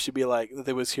on team should be like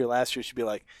that was here last year should be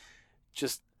like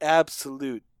just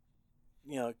absolute.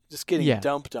 Just getting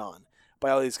dumped on by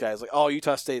all these guys. Like, oh,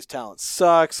 Utah State's talent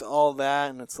sucks, all that.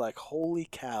 And it's like, holy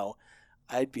cow,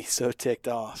 I'd be so ticked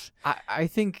off. I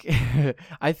think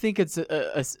it's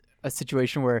a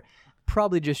situation where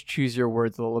probably just choose your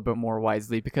words a little bit more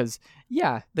wisely because,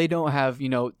 they don't have,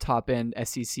 top-end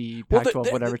SEC,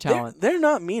 Pac-12, whatever talent. They're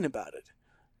not mean about it.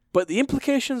 But the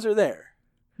implications are there.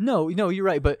 No, you're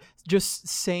right. But just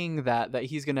saying that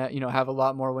he's going to, have a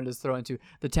lot more windows to throw into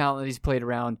the talent that he's played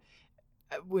around,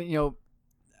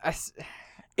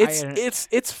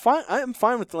 it's fine. I'm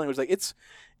fine with the language. Like if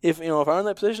I'm in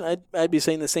that position, I'd be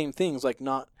saying the same things. Like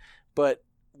not, but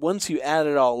once you add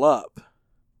it all up,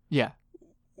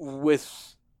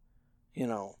 with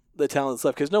the talent that's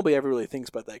left, because nobody ever really thinks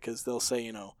about that. Because they'll say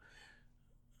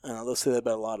they'll say that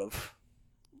about a lot of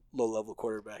low-level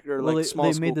quarterback or small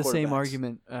school they made the same quarterbacks.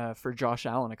 argument for Josh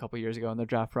Allen a couple years ago in the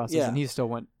draft process, and he still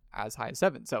went as high as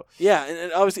 7. So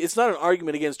and obviously it's not an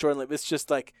argument against Jordan Love. It's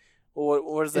just like, well,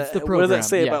 what does that? What does that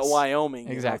say about Wyoming?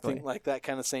 Exactly, like that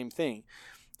kind of same thing.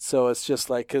 So it's just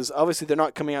like because obviously they're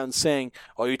not coming out and saying,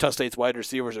 "Oh, Utah State's wide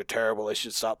receivers are terrible. They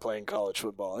should stop playing college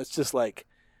football." It's just like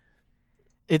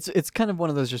it's kind of one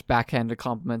of those just backhanded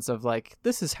compliments of like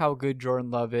this is how good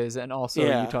Jordan Love is, and also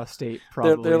Utah State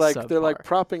probably they're like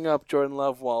propping up Jordan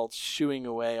Love while shooing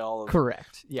away all of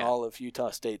all of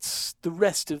Utah State's the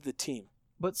rest of the team.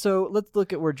 But so let's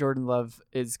look at where Jordan Love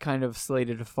is kind of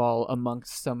slated to fall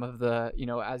amongst some of the,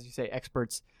 as you say,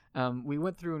 experts. We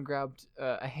went through and grabbed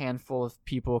a handful of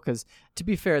people because, to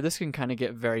be fair, this can kind of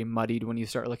get very muddied when you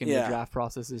start looking at the draft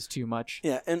processes too much.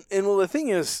 Yeah, and well, the thing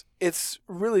is, it's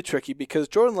really tricky because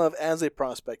Jordan Love, as a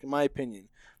prospect, in my opinion,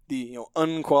 the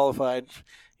unqualified,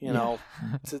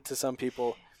 to some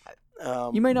people.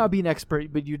 You might not be an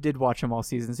expert, but you did watch him all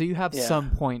season, so you have some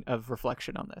point of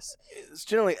reflection on this. It's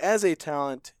generally, as a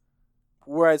talent,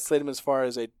 where I'd slate him as far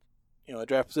as a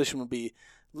draft position would be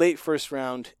late first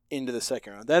round into the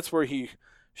second round. That's where he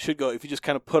should go. If you just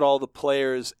kind of put all the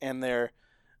players and their,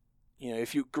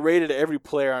 if you graded every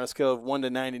player on a scale of 1 to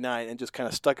 99 and just kind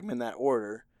of stuck them in that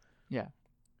order,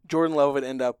 Jordan Love would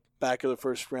end up back of the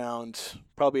first round,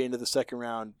 probably into the second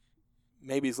round,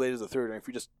 maybe as late as the third round if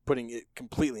you're just putting it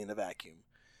completely in a vacuum.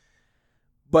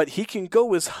 But he can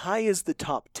go as high as the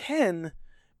top 10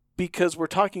 because we're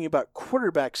talking about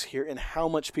quarterbacks here and how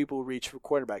much people reach for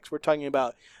quarterbacks. We're talking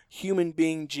about human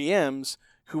being GMs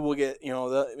who will get,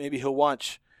 maybe he'll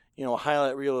watch, a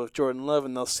highlight reel of Jordan Love,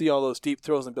 and they'll see all those deep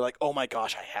throws and be like, oh my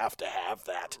gosh, I have to have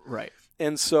that. Right.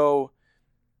 And so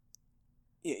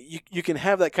you can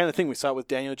have that kind of thing. We saw it with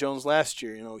Daniel Jones last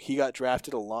year. He got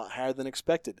drafted a lot higher than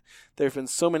expected. There have been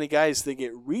so many guys that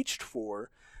get reached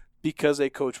for because a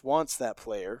coach wants that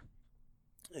player.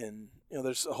 And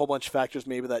there's a whole bunch of factors.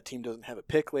 Maybe that team doesn't have a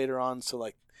pick later on. So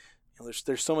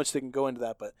there's so much that can go into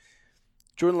that. But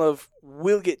Jordan Love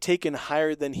will get taken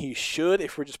higher than he should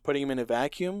if we're just putting him in a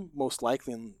vacuum, most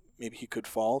likely, and maybe he could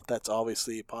fall. That's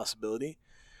obviously a possibility.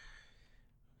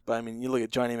 But, I mean, you look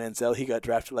at Johnny Manziel, he got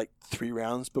drafted like 3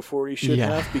 rounds before he should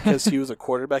have because he was a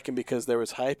quarterback and because there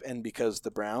was hype and because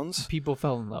the Browns. People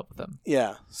fell in love with him.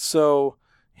 Yeah, so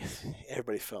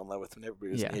everybody fell in love with him.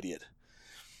 Everybody was an idiot.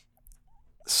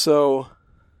 So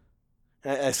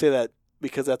I say that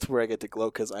because that's where I get to glow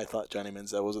because I thought Johnny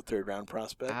Manziel was a 3rd-round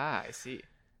prospect. Ah, I see.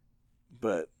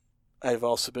 But I've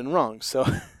also been wrong, so...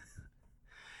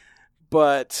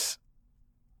 But...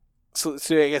 So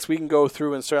I guess we can go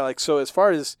through and start so as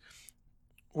far as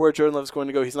where Jordan Love's going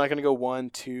to go, he's not going to go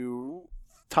 1 to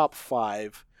top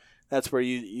 5. That's where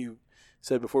you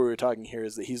said before we were talking here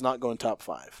is that he's not going top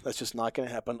 5. That's just not going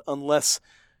to happen unless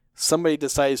somebody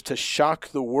decides to shock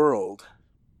the world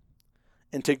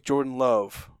and take Jordan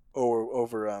Love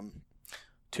over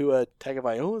Tua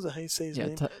Tagovailoa. Is that how you say his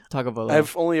name? Tagovailoa.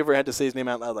 I've only ever had to say his name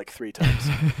out loud like 3 times.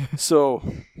 So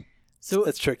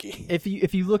that's tricky. If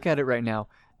you look at it right now,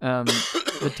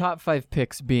 the top 5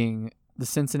 picks being the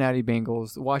Cincinnati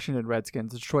Bengals, the Washington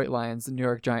Redskins, the Detroit Lions, the New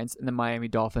York Giants, and the Miami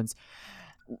Dolphins.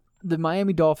 The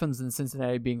Miami Dolphins and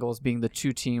Cincinnati Bengals being the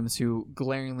 2 teams who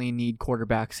glaringly need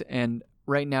quarterbacks. And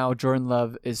right now, Jordan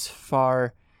Love is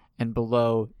far and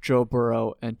below Joe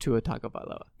Burrow and Tua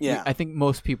Tagovailoa. Yeah. I think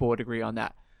most people would agree on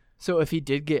that. So if he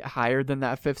did get higher than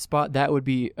that 5th spot, that would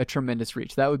be a tremendous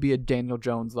reach. That would be a Daniel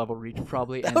Jones level reach,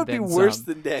 probably. That would be worse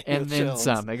than Daniel Jones. And then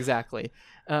some, exactly.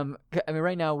 I mean,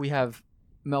 right now we have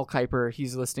Mel Kiper.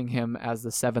 He's listing him as the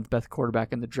 7th best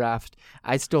quarterback in the draft.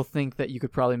 I still think that you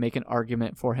could probably make an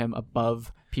argument for him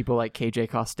above people like KJ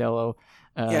Costello.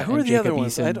 Who are the Jacob other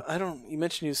ones? Eason. I don't. You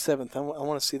mentioned he was 7th. I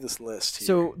want to see this list here.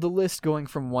 So the list going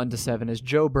from 1 to 7 is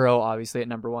Joe Burrow, obviously at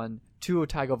number 1. Tua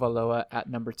Tagovailoa at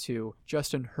number 2,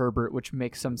 Justin Herbert, which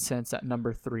makes some sense at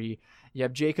number 3. You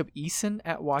have Jacob Eason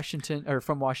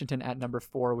from Washington at number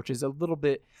 4, which is a little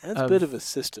bit. That's a bit of a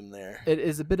system there. It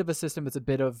is a bit of a system. It's a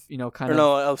bit of kind of.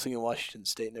 No, I was thinking Washington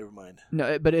State. Never mind.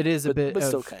 No, but it is a bit. But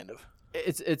still, kind of.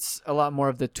 It's a lot more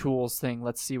of the tools thing.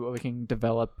 Let's see what we can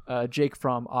develop. Jake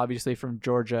Fromm, obviously from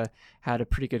Georgia, had a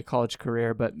pretty good college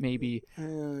career, but maybe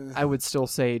I would still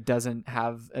say doesn't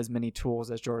have as many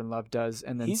tools as Jordan Love does.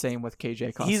 And then same with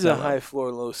KJ Costello. He's a high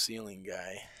floor, low ceiling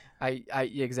guy.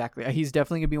 Exactly. He's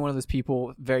definitely gonna be one of those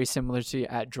people very similar to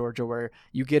at Georgia, where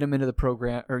you get him into the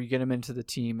program or you get him into the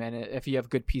team, and if you have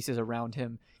good pieces around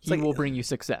him, he will bring you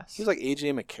success. He's like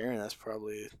AJ McCarron. That's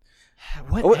probably.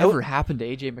 Whatever happened to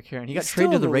AJ McCarron? He got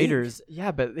traded to the Raiders.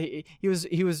 Yeah, but he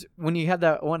was when he had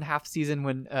that 1/2 season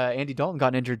when Andy Dalton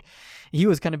got injured, he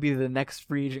was going to be the next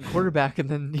free agent quarterback, and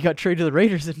then he got traded to the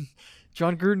Raiders, and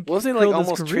John Gruden wasn't he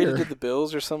almost traded to the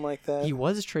Bills or something like that? He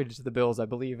was traded to the Bills, I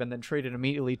believe, and then traded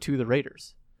immediately to the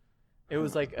Raiders. It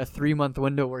was like a 3-month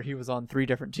window where he was on 3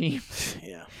 different teams.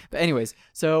 Yeah. But anyways,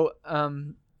 so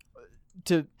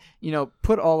to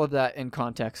put all of that in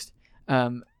context,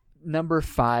 number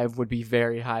 5 would be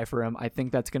very high for him. I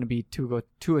think that's going to be Tua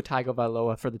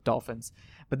Tagovailoa for the Dolphins.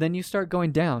 But then you start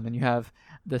going down, and you have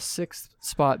the 6th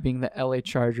spot being the LA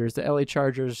Chargers. The LA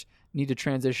Chargers need to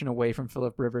transition away from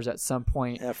Phillip Rivers at some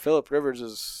point. Yeah, Phillip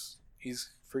Rivers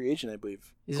he's free agent, I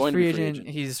believe. He's a free agent.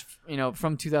 He's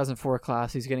from 2004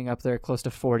 class. He's getting up there close to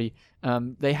 40.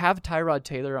 They have Tyrod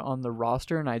Taylor on the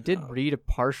roster, and I did read a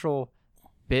partial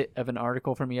bit of an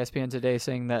article from ESPN today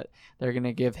saying that they're going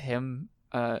to give him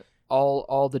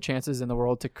all the chances in the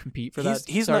world to compete for that.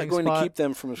 He's not going to keep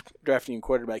them from drafting a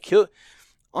quarterback.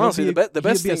 Honestly, the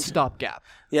best thing, a stopgap.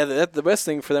 Yeah, the best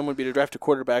thing for them would be to draft a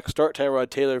quarterback, start Tyrod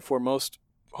Taylor for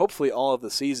hopefully all of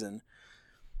the season.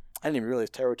 I didn't even realize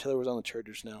Tyrod Taylor was on the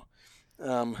Chargers now.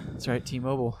 That's right,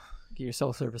 T-Mobile. Get your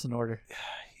cell service in order.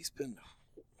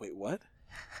 Wait, what?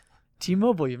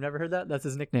 T-Mobile, you've never heard that? That's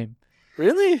his nickname.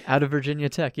 Really? Out of Virginia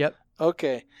Tech, yep.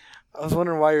 Okay. I was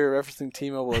wondering why you're referencing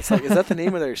T-Mobile. It's like, is that the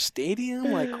name of their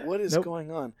stadium? Like, what is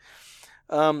going on?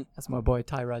 That's my boy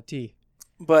Tyrod T.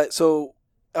 But so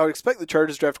I would expect the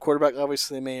Chargers draft quarterback.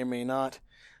 Obviously, they may or may not.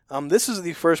 This is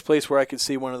the first place where I could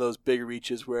see one of those big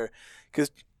reaches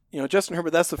because Justin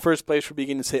Herbert, that's the first place we're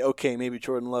beginning to say, okay, maybe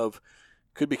Jordan Love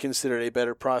could be considered a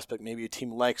better prospect. Maybe a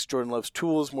team likes Jordan Love's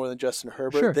tools more than Justin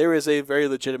Herbert. Sure. There is a very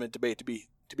legitimate debate to be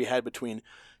had between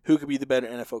who could be the better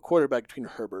NFL quarterback between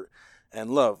Herbert and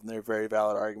Love. And they're very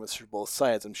valid arguments for both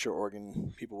sides. I'm sure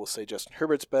Oregon people will say Justin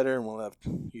Herbert's better, and we'll have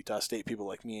Utah State people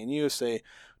like me and you say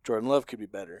Jordan Love could be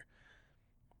better.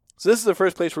 So this is the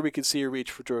first place where we could see a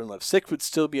reach for Jordan Love. 6 would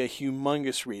still be a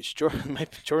humongous reach.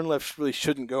 Jordan Love really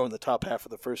shouldn't go in the top half of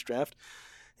the first draft,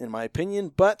 in my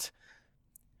opinion. But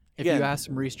if you ask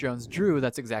Maurice Jones-Drew,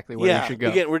 that's exactly where you should go.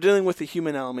 Again, we're dealing with the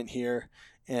human element here.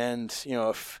 And,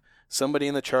 if somebody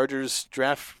in the Chargers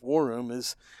draft war room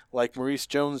is like Maurice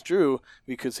Jones-Drew,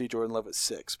 we could see Jordan Love at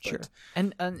 6. But, sure.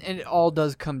 And it all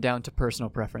does come down to personal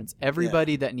preference.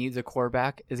 Everybody that needs a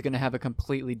quarterback is going to have a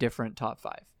completely different top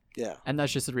 5. Yeah. And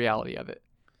that's just the reality of it.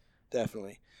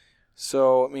 Definitely.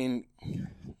 So,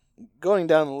 going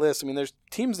down the list, there's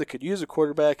teams that could use a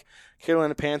quarterback.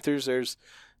 Carolina Panthers, there's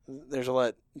a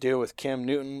lot to deal with Cam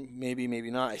Newton. Maybe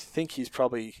not. I think he's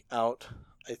probably out.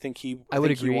 I think he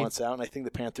wants out, and I think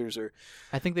the Panthers are...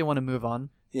 I think they want to move on.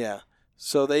 Yeah.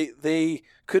 So they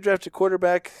could draft a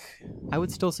quarterback. I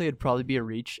would still say it'd probably be a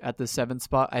reach at the 7th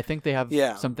spot. I think they have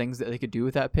some things that they could do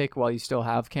with that pick while you still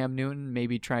have Cam Newton,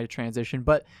 maybe try to transition,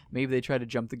 but maybe they try to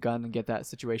jump the gun and get that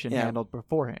situation handled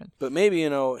beforehand. But maybe,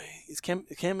 is Cam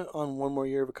on one more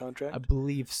year of a contract? I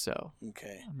believe so.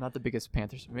 Okay. I'm not the biggest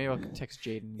Panthers. Maybe I'll text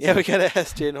Jaden. Yeah, we got to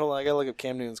ask Jaden. Hold on, I got to look up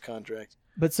Cam Newton's contract.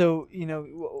 But so,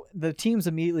 the teams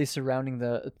immediately surrounding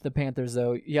the Panthers,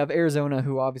 though, you have Arizona,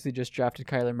 who obviously just drafted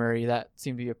Kyler Murray. That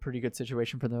seemed to be a pretty good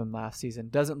situation for them last season.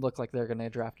 Doesn't look like they're going to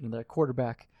draft another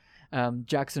quarterback.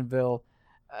 Jacksonville,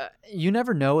 you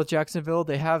never know with Jacksonville.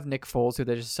 They have Nick Foles, who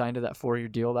they just signed to that 4-year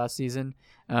deal last season.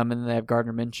 And then they have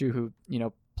Gardner Minshew, who,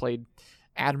 played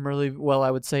admirably well,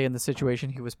 I would say, in the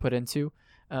situation he was put into.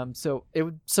 So it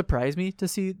would surprise me to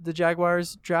see the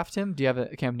Jaguars draft him. Do you have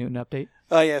a Cam Newton update?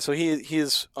 Yeah, so he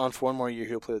is on for one more year.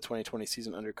 He'll play the 2020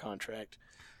 season under contract.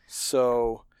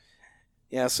 So,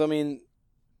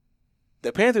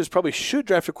 the Panthers probably should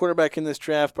draft a quarterback in this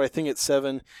draft, but I think at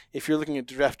 7, if you're looking at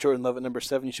draft Jordan Love at number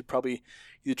 7, you should probably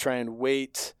either try and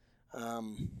wait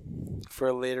for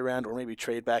a later round or maybe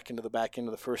trade back into the back end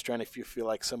of the first round if you feel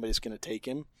like somebody's going to take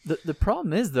him. The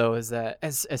problem is, though, is that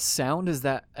as sound as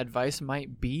that advice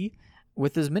might be,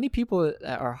 with as many people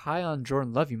that are high on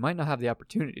Jordan Love, you might not have the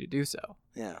opportunity to do so.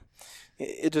 Yeah.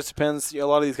 It just depends. A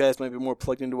lot of these guys might be more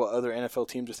plugged into what other NFL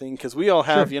teams are thinking, because we all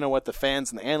have, what the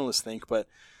fans and the analysts think, but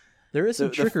there is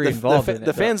some trickery involved in it.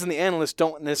 The fans and the analysts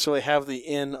don't necessarily have the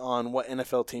in on what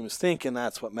NFL teams think, and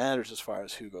that's what matters as far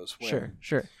as who goes where.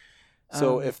 Sure.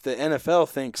 So if the NFL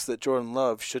thinks that Jordan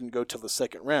Love shouldn't go till the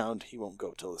second round, he won't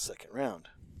go till the second round.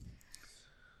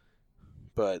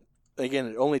 But again,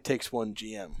 it only takes one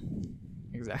GM.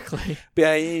 Exactly. But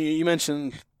yeah, you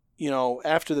mentioned,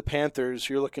 after the Panthers,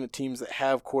 you're looking at teams that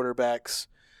have quarterbacks.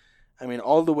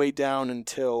 All the way down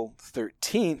until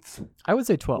 13th. I would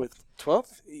say 12th. With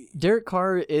 12th? Derek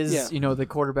Carr is, the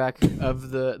quarterback of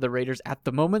the Raiders at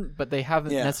the moment, but they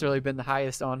haven't necessarily been the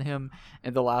highest on him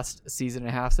in the last season and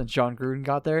a half since John Gruden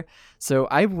got there. So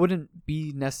I wouldn't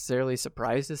be necessarily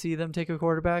surprised to see them take a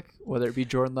quarterback, whether it be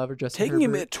Jordan Love or Justin Herbert.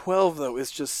 Taking him at 12, though,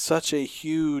 is just such a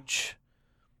huge...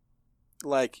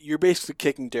 you're basically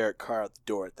kicking Derek Carr out the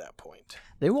door at that point.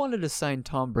 They wanted to sign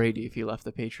Tom Brady if he left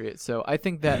the Patriots, so I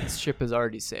think that ship has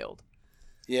already sailed.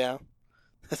 Yeah.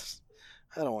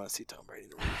 I don't want to see Tom Brady.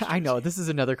 I know. This is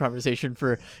another conversation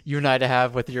for you and I to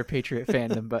have with your Patriot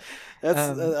fandom, but...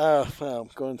 I'm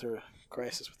going through a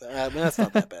crisis with that. That's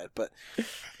not that bad, but...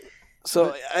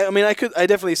 So, I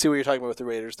definitely see what you're talking about with the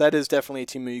Raiders. That is definitely a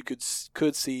team that you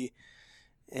could see...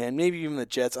 And maybe even the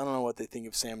Jets. I don't know what they think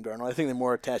of Sam Darnold. I think they're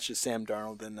more attached to Sam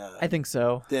Darnold than I think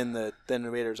so. Than the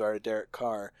Raiders are to Derek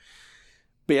Carr.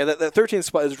 But yeah, that 13th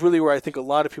spot is really where I think a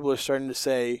lot of people are starting to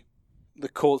say the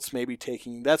Colts may be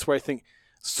taking. That's where I think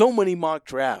so many mock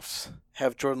drafts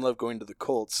have Jordan Love going to the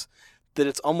Colts that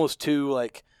it's almost too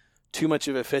much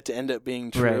of a fit to end up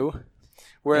being true. Right.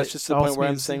 Whereas just to the point where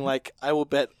I'm saying I will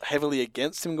bet heavily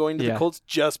against him going to the Colts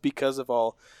just because of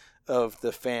all of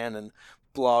the fan and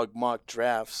blog mock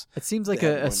drafts. It seems like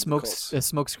a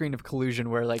smoke screen of collusion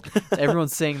where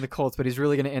everyone's saying the Colts, but he's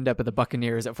really going to end up at the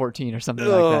Buccaneers at 14 or something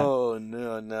like that. Oh,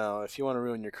 no. If you want to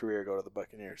ruin your career, go to the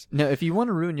Buccaneers. No, if you want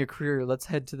to ruin your career, let's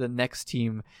head to the next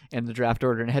team in the draft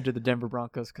order and head to the Denver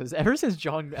Broncos, because ever since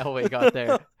John Elway got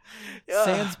there,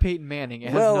 sans Peyton Manning,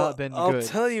 it has not been good. I'll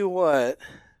tell you what.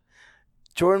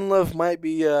 Jordan Love might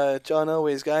be John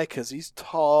Elway's guy because he's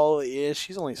tall-ish.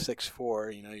 He's only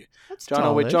 6'4". That's John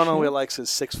Elway likes his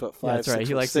 6'5". Yeah, that's right.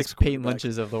 He likes his Peyton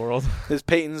Lynches of the world. His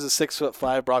Peyton's a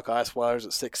 6'5". Brock Osweiler's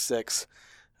at 6'6".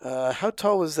 How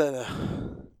tall was that?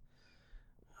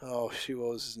 What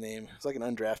was his name? It's like an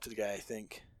undrafted guy, I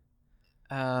think.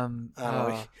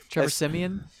 Trevor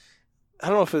Siemian. I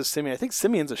don't know if it was Simeon. I think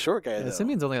Simeon's a short guy, though.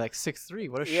 Simeon's only like 6'3".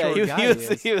 What a Yeah, short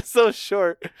guy he was so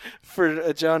short for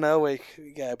a John Elway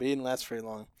guy, but he didn't last very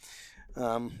long.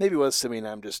 Maybe it was Simeon.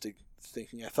 I'm just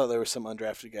thinking. I thought there was some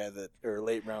undrafted guy or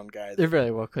late round guy. There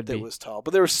very well could be. That was tall,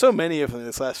 but there were so many of them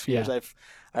this last few years.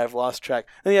 I've lost track.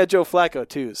 And yeah, Joe Flacco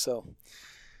too. So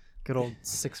good old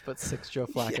 6'6" Joe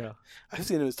Flacco. Yeah. I've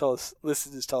seen him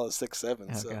listed as tall as 6'7".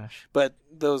 Oh so. Gosh! But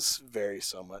those vary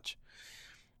so much.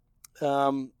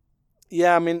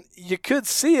 Yeah, I mean, you could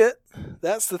see it.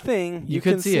 That's the thing. You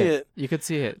can see it. You could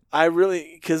see it.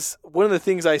 Because one of the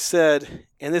things I said,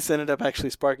 and this ended up actually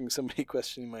sparking somebody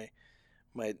questioning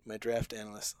my draft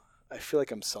analyst. I feel like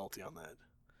I'm salty on that.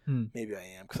 Maybe I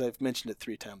am, because I've mentioned it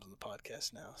 3 times on the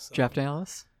podcast now. So. Draft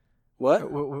analyst? What?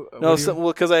 No,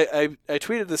 because I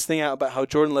tweeted this thing out about how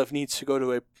Jordan Love needs to go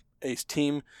to a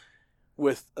team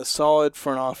with a solid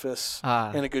front office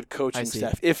and a good coaching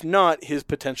staff. If not, his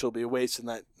potential will be a waste, and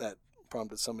that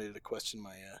prompted somebody to question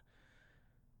my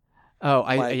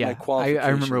my qualifications. I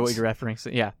remember what you're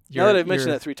referencing. Yeah. Now that I've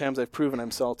mentioned that 3 times, I've proven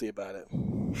I'm salty about it.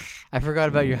 I forgot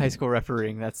about your high school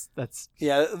refereeing. That's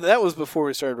Yeah, that was before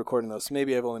we started recording those, so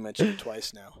maybe I've only mentioned it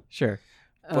twice now. Sure.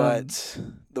 But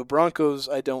the Broncos,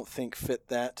 I don't think, fit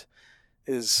that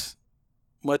as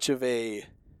much of a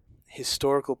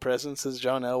historical presence as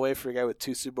John Elway for a guy with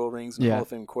 2 Super Bowl rings and a Hall of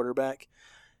Fame quarterback.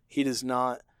 He does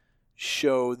not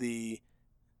show the...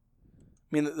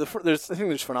 I mean, I think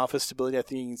there's front office stability. I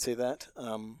think you can say that.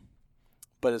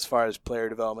 But as far as player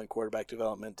development, quarterback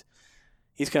development,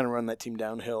 he's kind of run that team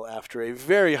downhill after a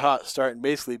very hot start and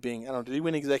basically being, I don't know, did he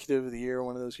win Executive of the Year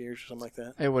one of those years or something like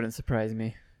that? It wouldn't surprise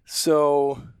me.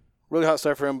 So, really hot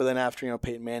start for him, but then after,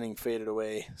 Peyton Manning faded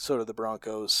away, so did the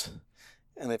Broncos,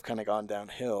 and they've kind of gone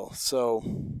downhill. So...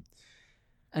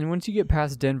 And once you get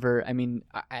past Denver, I mean,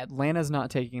 Atlanta's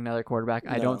not taking another quarterback.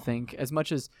 No. I don't think. As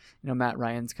much as Matt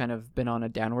Ryan's kind of been on a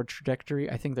downward trajectory,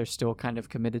 I think they're still kind of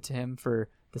committed to him for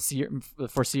the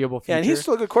foreseeable future. Yeah, and he's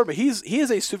still a good quarterback. He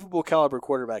is a Super Bowl caliber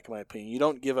quarterback, in my opinion. You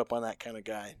don't give up on that kind of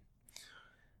guy.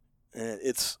 And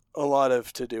it's a lot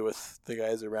to do with the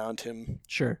guys around him.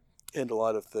 Sure. And a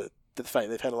lot of the fact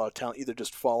they've had a lot of talent either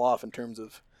just fall off in terms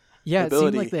of. Yeah, ability. It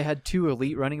seemed like they had 2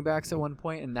 elite running backs at one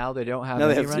point, and now they don't have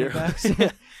any running backs.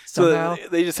 So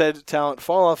they just had talent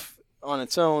fall off on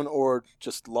its own or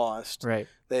just lost. Right.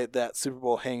 That Super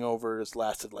Bowl hangover has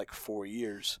lasted like 4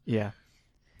 years. Yeah.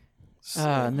 So,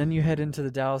 and then you head into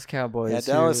the Dallas Cowboys. Yeah,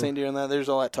 Dallas ain't doing that. There's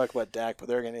all that talk about Dak, but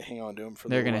they're going to hang on to him for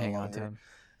They're going to hang on to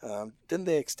him. Didn't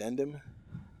they extend him?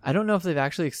 I don't know if they've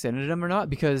actually extended him or not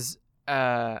because...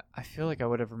 I feel like I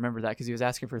would have remembered that because he was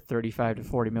asking for $35 to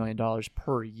 $40 million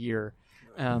per year.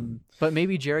 But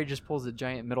maybe Jerry just pulls a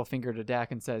giant middle finger to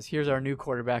Dak and says, "Here's our new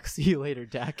quarterback. See you later,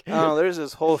 Dak." Oh, there's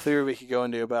this whole theory we could go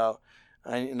into about,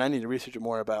 and I need to research it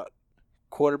more about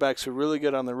quarterbacks who are really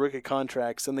good on the rookie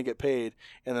contracts, then they get paid,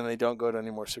 and then they don't go to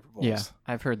any more Super Bowls. Yeah,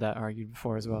 I've heard that argued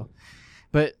before as well.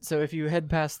 But so if you head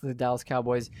past the Dallas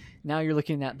Cowboys, now you're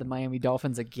looking at the Miami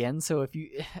Dolphins again. So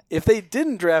if they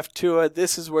didn't draft Tua,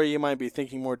 this is where you might be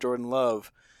thinking more Jordan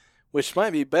Love, which might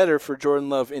be better for Jordan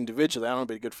Love individually. I don't know if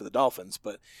it'd be good for the Dolphins,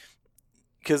 but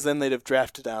because then they'd have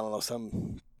drafted, I don't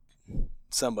know,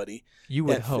 somebody. You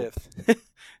would hope. 5th.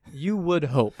 You would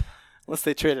hope. Unless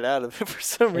they traded out of it for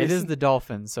some reason. It is the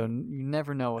Dolphins, so you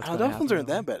never know what's going to happen. The Dolphins aren't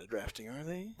that bad at drafting, are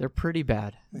they? They're pretty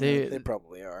bad. They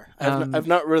probably are. I've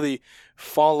not really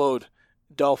followed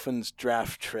Dolphins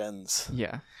draft trends.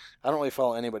 Yeah. I don't really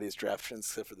follow anybody's draft trends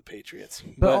except for the Patriots.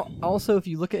 But also, if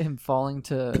you look at him falling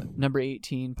to number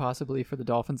 18 possibly for the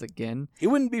Dolphins again. He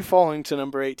wouldn't be falling to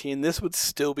number 18. This would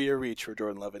still be a reach for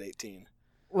Jordan Love at 18.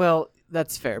 Well,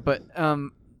 that's fair, but...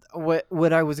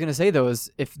 What I was going to say, though,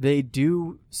 is if they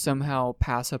do somehow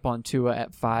pass up on Tua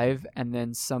at 5 and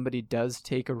then somebody does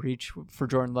take a reach for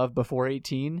Jordan Love before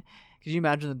 18, could you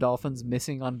imagine the Dolphins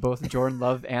missing on both Jordan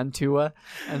Love and Tua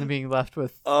and then being left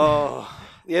with yeah,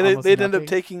 they'd end up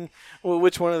taking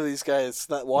which one of these guys?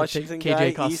 That Washington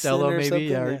guy? KJ Costello, Eason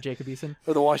maybe, or yeah. Jacob Eason?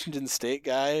 Or the Washington State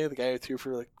guy, the guy who threw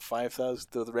for like 5,000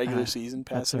 the regular season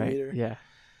passing meter. Right. Yeah.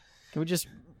 Can we just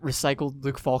recycle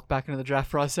Luke Falk back into the draft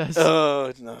process?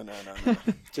 Oh, no.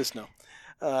 Just no.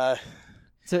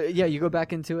 So, yeah, you go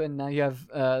back into it, and now you have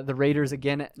the Raiders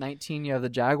again at 19. You have the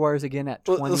Jaguars again at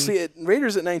 20. Well, see,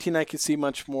 Raiders at 19, I could see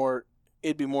much more.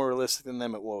 It'd be more realistic than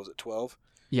them at, 12?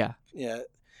 Yeah. Yeah.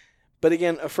 But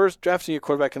again, drafting a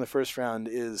quarterback in the first round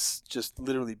is just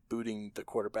literally booting the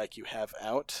quarterback you have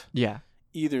out. Yeah.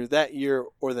 Either that year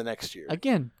or the next year.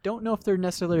 Again, don't know if they're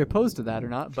necessarily opposed to that or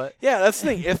not, but... Yeah, that's the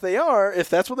thing. If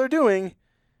that's what they're doing,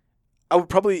 I would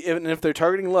probably, if they're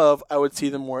targeting Love, I would see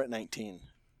them more at 19.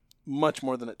 Much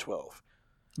more than at 12.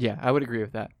 Yeah, I would agree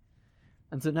with that.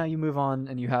 And so now you move on,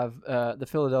 and you have the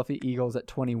Philadelphia Eagles at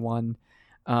 21.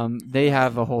 They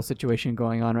have a whole situation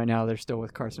going on right now. They're still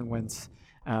with Carson Wentz.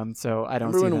 So I don't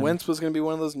Remember see when them. Wentz was going to be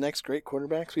one of those next great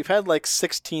quarterbacks? We've had like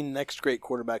 16 next great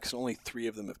quarterbacks, and only 3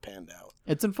 of them have panned out.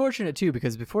 It's unfortunate, too,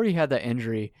 because before he had that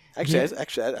injury...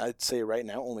 I'd say right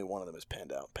now only one of them has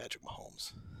panned out, Patrick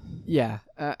Mahomes. Yeah,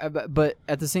 but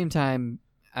at the same time,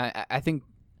 I think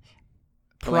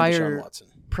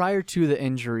prior to the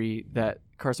injury that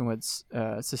Carson Wentz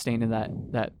sustained in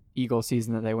that Eagles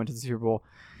season that they went to the Super Bowl,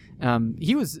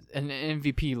 he was an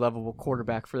MVP level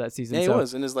quarterback for that season. Yeah, he so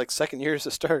was in his second year as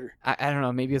a starter. I don't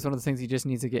know. Maybe it's one of the things he just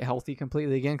needs to get healthy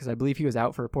completely again, because I believe he was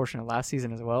out for a portion of last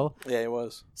season as well. Yeah, he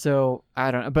was. So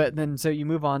I don't know. But then so you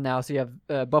move on now. So you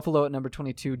have Buffalo at number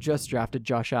 22, just drafted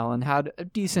Josh Allen. Had a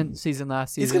decent season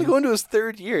last season. He's going to go into his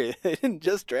 3rd year. They didn't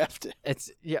just draft him.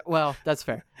 Well, that's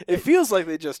fair. It feels like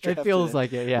they just drafted him. It feels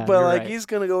like it, yeah. But right. he's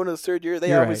going to go into his 3rd year. They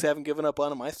You're obviously right. haven't given up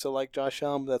on him. I still like Josh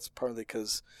Allen, but that's partly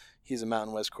because he's a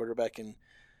Mountain West quarterback, and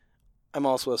I'm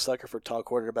also a sucker for tall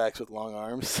quarterbacks with long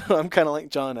arms, so I'm kind of like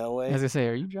John Elway. I was gonna say,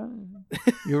 are you John?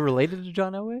 You're related to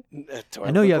John Elway? Do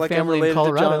I know you have like family in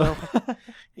Colorado.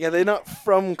 Yeah, they're not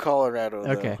from Colorado,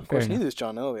 though. Okay, Of course, fair neither is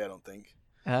John Elway, I don't think.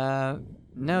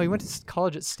 No, he went to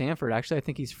college at Stanford. Actually, I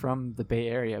think he's from the Bay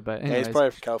Area. But anyways, Yeah, he's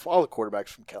probably from California. All the quarterbacks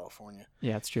from California.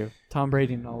 Yeah, it's true. Tom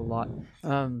Brady and a lot.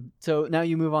 So now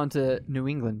you move on to New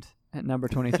England at number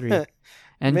 23.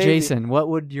 And Maybe. Jason, what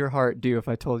would your heart do if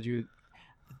I told you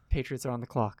the Patriots are on the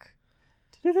clock?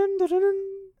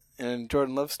 And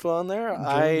Jordan Love's still on there?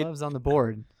 Jordan Love's on the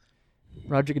board.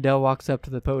 Roger Goodell walks up to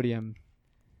the podium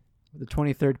with the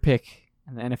 23rd pick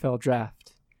in the NFL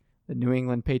draft. The New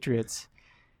England Patriots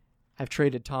have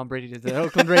traded Tom Brady to the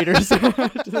Oakland Raiders.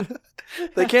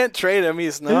 They can't trade him.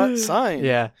 He's not signed.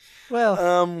 Yeah. Well,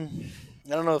 I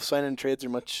don't know if sign-in trades are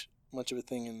much of a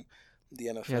thing in the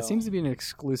NFL. yeah, it seems to be an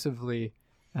exclusively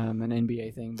an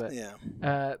NBA thing, but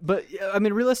yeah. But I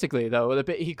mean, realistically though,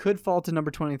 he could fall to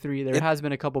number 23. There has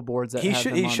been a couple boards that he have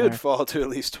should them on should there. fall to at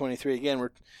least 23. Again, we're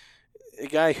a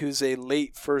guy who's a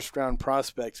late first-round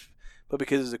prospect, but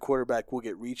because he's a quarterback, will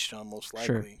get reached on most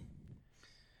likely.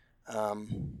 Sure.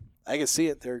 I can see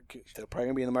it. They're probably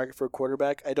gonna be in the market for a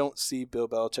quarterback. I don't see Bill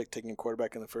Belichick taking a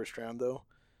quarterback in the first round though,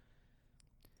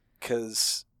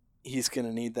 because he's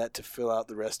gonna need that to fill out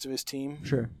the rest of his team.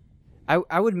 Sure.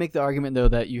 I would make the argument, though,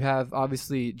 that you have,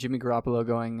 obviously, Jimmy Garoppolo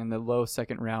going in the low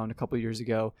second round a couple years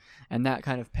ago, and that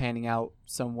kind of panning out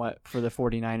somewhat for the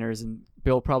 49ers. And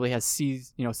Bill probably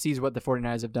sees what the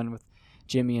 49ers have done with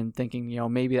Jimmy and thinking,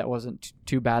 maybe that wasn't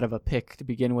too bad of a pick to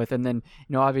begin with. And then,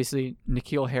 obviously,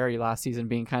 N'Keal Harry last season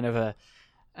being kind of I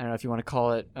don't know if you want to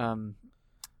call it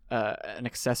an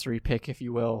accessory pick, if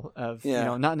you will, of,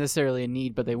 not necessarily a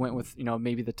need, but they went with,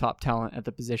 maybe the top talent at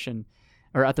the position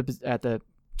or at the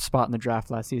spot in the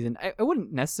draft last season. It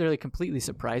wouldn't necessarily completely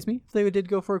surprise me if they did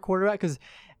go for a quarterback, because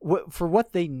for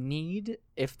what they need,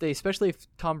 especially if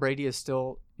Tom Brady is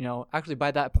still, actually by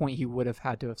that point he would have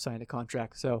had to have signed a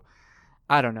contract. So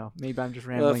I don't know. Maybe I'm just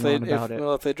rambling on about it.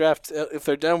 Well, if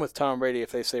they're done with Tom Brady,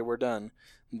 if they say we're done,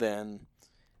 then.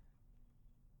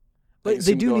 But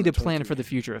they do need to plan for the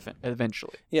future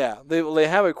eventually. Yeah, they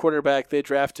have a quarterback. They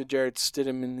drafted Jarrett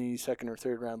Stidham in the 2nd or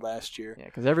 3rd round last year. Yeah,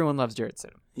 because everyone loves Jarrett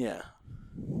Stidham. Yeah,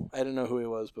 I didn't know who he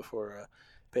was before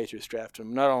Patriots drafted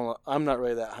him. I'm not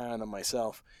really that high on him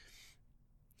myself.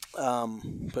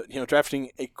 But drafting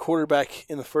a quarterback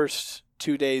in the first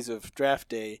 2 days of draft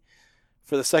day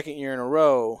for the 2nd year in a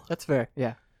row. That's fair.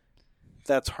 Yeah,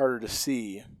 that's harder to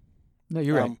see. No,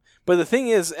 you're right. But the thing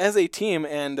is, as a team,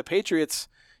 and the Patriots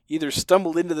either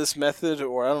stumbled into this method,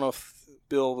 or I don't know if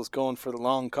Bill was going for the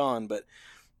long con, but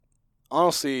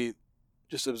honestly,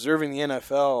 just observing the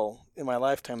NFL in my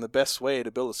lifetime, the best way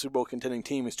to build a Super Bowl contending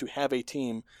team is to have a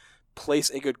team place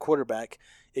a good quarterback.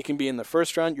 It can be in the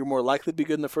first round. You're more likely to be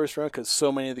good in the first round because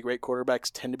so many of the great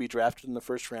quarterbacks tend to be drafted in the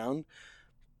first round.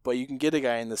 But you can get a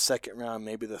guy in the 2nd round,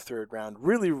 maybe the 3rd round.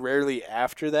 Really rarely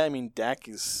after that. I mean, Dak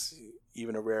is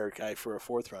even a rare guy for a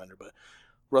 4th rounder, but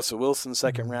Russell Wilson,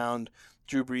 2nd round.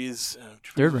 Drew Brees.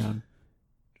 3rd round.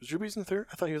 Was Drew Brees in the 3rd?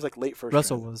 I thought he was late first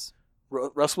Russell round. was.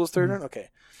 Russell was 3rd round? Okay.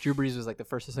 Drew Brees was the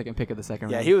 1st or 2nd pick of the 2nd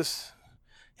round. Yeah, he was.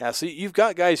 Yeah, so you've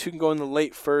got guys who can go in the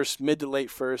late 1st, mid to late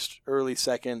 1st, early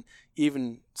 2nd,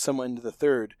 even somewhat into the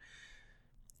 3rd.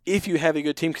 If you have a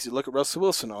good team, because you look at Russell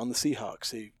Wilson on the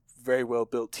Seahawks, a very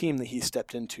well-built team that he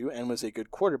stepped into and was a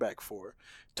good quarterback for.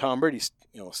 Tom Brady,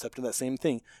 stepped into that same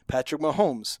thing. Patrick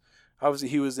Mahomes, obviously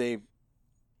he was a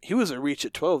reach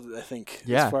at 12, I think,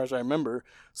 as far as I remember.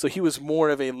 So he was more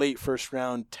of a late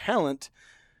first-round talent,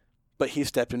 but he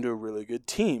stepped into a really good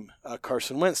team.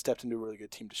 Carson Wentz stepped into a really good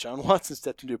team. Deshaun Watson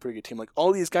stepped into a pretty good team. Like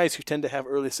all these guys who tend to have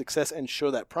early success and show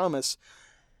that promise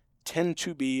tend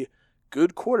to be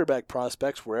good quarterback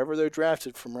prospects wherever they're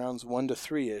drafted from rounds 1 to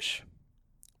 3-ish.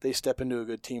 They step into a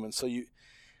good team. And so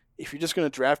if you're just going to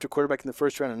draft a quarterback in the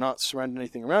first round and not surround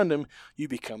anything around him, you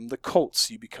become the Colts,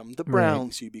 you become the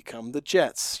Browns, you become the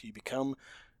Jets, you become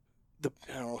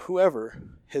whoever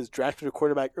has drafted a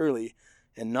quarterback early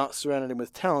and not surrounded him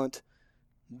with talent.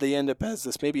 They end up as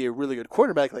this maybe a really good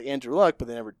quarterback like Andrew Luck, but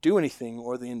they never do anything,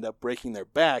 or they end up breaking their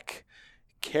back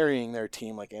carrying their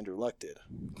team like Andrew Luck did.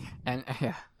 And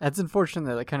yeah, that's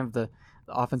unfortunate that kind of the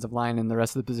offensive line and the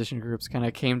rest of the position groups kind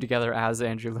of came together as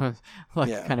Andrew Luck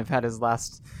kind of had his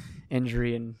last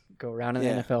injury and go around in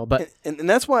the NFL. But and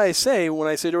that's why I say, when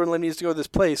I say Jordan Love needs to go to this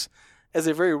place, as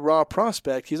a very raw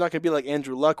prospect, he's not going to be like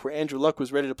Andrew Luck, where Andrew Luck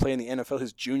was ready to play in the NFL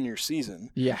his junior season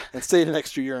and stayed an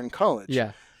extra year in college.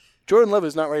 Yeah. Jordan Love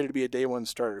is not ready to be a day one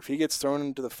starter. If he gets thrown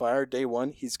into the fire day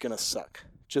one, he's going to suck,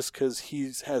 just because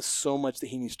he has so much that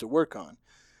he needs to work on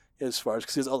as far as,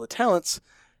 because he has all the talents,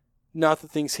 not the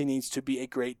things he needs to be a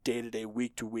great day-to-day,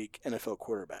 week-to-week NFL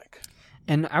quarterback.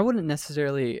 And I wouldn't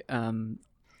necessarily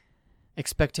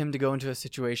expect him to go into a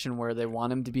situation where they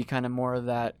want him to be kind of more of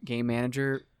that game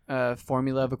manager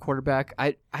formula of a quarterback.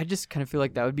 I just kind of feel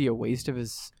like that would be a waste of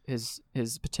his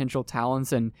potential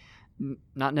talents and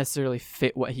not necessarily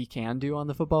fit what he can do on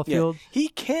the football field. Yeah, he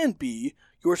can be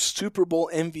your Super Bowl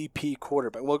MVP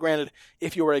quarterback. Well, granted,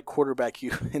 if you were a quarterback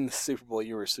in the Super Bowl,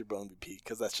 you were a Super Bowl MVP,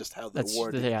 because that's just how the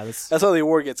award. That's how the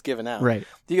award gets given out. Right.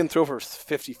 You can throw for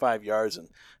 55 yards and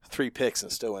 3 picks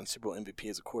and still win Super Bowl MVP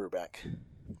as a quarterback.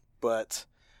 But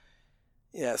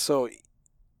yeah, so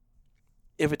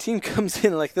if a team comes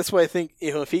in, like, that's why I think,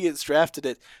 if he gets drafted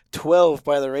at 12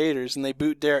 by the Raiders and they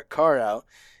boot Derek Carr out,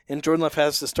 and Jordan Love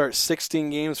has to start 16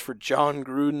 games for John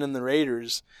Gruden and the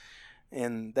Raiders,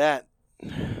 and that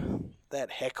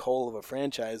heck hole of a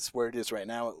franchise, where it is right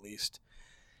now at least,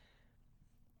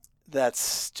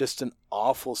 that's just an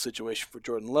awful situation for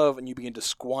Jordan Love, and you begin to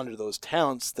squander those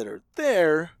talents that are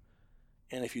there,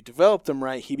 and if you develop them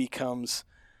right,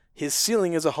 his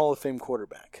ceiling is a Hall of Fame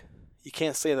quarterback. You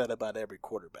can't say that about every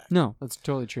quarterback. No, that's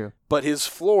totally true. But his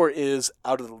floor is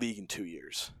out of the league in 2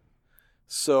 years.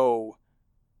 So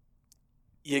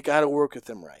you got to work with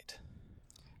him right.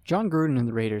 John Gruden and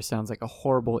the Raiders sounds like a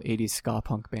horrible 80s ska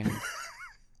punk band.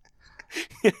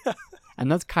 Yeah.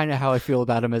 And that's kind of how I feel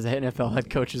about him as an NFL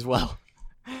head coach as well.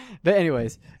 But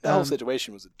anyways. The whole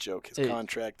situation was a joke. His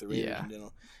contract, the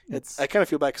Raiders, I kind of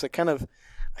feel bad because I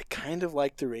kind of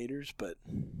like the Raiders, but...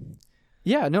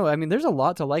 Yeah, no, I mean, there's a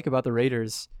lot to like about the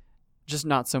Raiders, just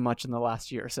not so much in the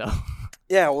last year or so.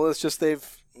 Yeah, well, it's just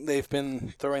they've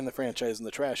been throwing the franchise in the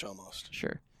trash almost.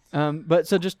 Sure. But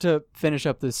so just to finish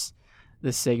up this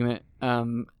segment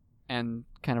and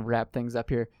kind of wrap things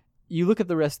up here, you look at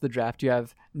the rest of the draft. You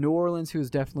have New Orleans, who's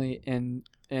definitely in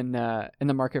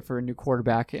the market for a new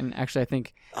quarterback, and actually, I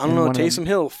think Taysom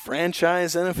Hill,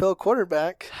 franchise NFL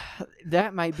quarterback.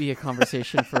 That might be a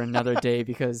conversation for another day,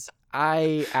 because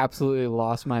I absolutely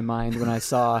lost my mind when I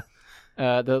saw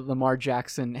the Lamar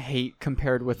Jackson hate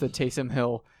compared with the Taysom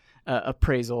Hill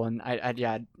appraisal, and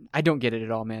I don't get it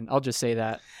at all, man. I'll just say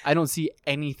that I don't see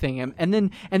anything, and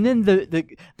then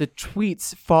the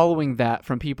tweets following that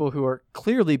from people who are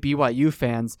clearly BYU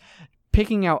fans,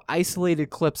 picking out isolated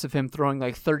clips of him throwing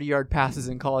like 30-yard passes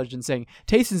in college and saying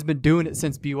Taysom's been doing it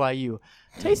since BYU.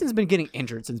 Taysom's been getting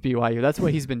injured since BYU. That's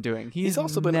what he's been doing. He's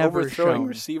also been overthrowing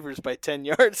receivers by 10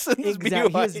 yards since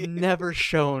BYU. He's never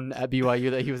shown at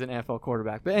BYU that he was an NFL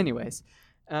quarterback. But anyways,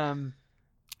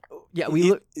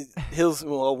 Hill's.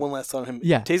 Well, one last thought on him.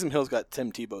 Yeah, Taysom Hill's got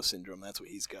Tim Tebow syndrome. That's what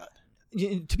he's got.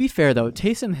 To be fair, though,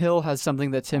 Taysom Hill has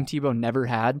something that Tim Tebow never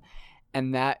had,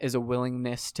 and that is a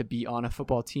willingness to be on a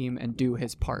football team and do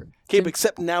his part. Okay, but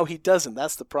except now he doesn't.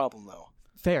 That's the problem, though.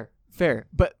 Fair.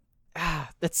 But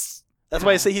that's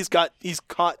why I say he's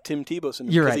caught Tim Tebow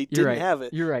syndrome. You're right. He didn't have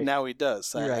it. You're right. Now he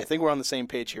does. I think we're on the same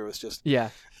page here. It's just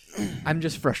I'm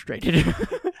just frustrated.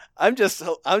 I'm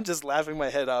just laughing my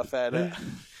head off at it.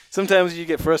 Sometimes you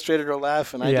get frustrated or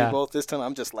laugh, and I do both. This time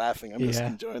I'm just laughing. I'm just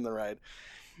enjoying the ride.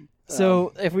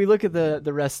 So if we look at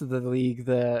the rest of the league,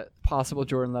 the possible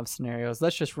Jordan Love scenarios,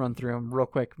 let's just run through them real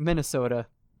quick. Minnesota,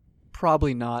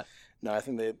 probably not. No, I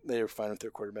think they are fine with their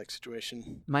quarterback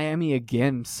situation. Miami,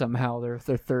 again, somehow their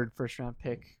third first-round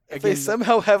pick. If they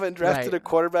somehow haven't drafted a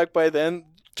quarterback by then,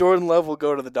 Jordan Love will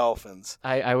go to the Dolphins.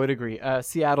 I would agree.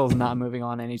 Seattle's not moving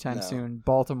on anytime soon.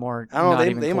 Baltimore, I don't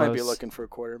know. They might be looking for a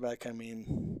quarterback. I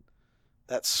mean,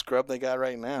 that scrub they got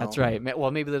right now. That's right.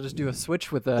 Well, maybe they'll just do a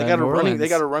switch with They got New Orleans. They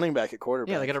got a running back at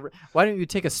quarterback. Yeah, they got. Why don't you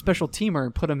take a special teamer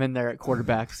and put him in there at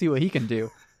quarterback? See what he can do.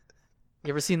 You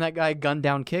ever seen that guy gun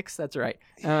down kicks? That's right.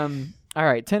 All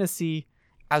right, Tennessee.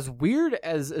 As weird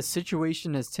as a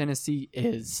situation as Tennessee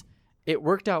is, it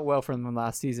worked out well for them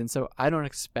last season, so I don't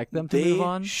expect them to move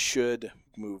on. They should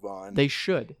move on. They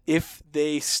should. If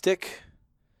they stick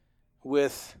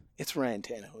with, it's Ryan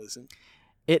Tannehill, isn't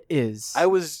it? Is. I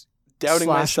was doubting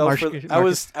myself.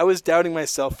 I was doubting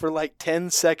myself for like 10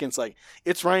 seconds. Like,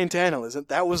 it's Ryan Tannehill, isn't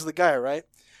that? Was the guy, right?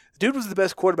 The dude was the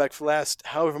best quarterback for the last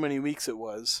however many weeks it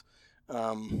was.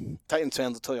 Titans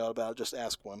fans will tell you all about it. Just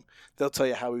ask one. They'll tell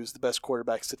you how he was the best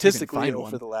quarterback statistically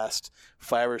over the last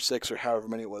 5 or 6 or however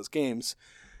many it was games.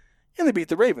 And they beat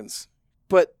the Ravens.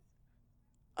 But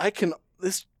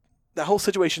that whole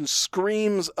situation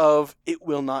screams of it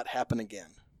will not happen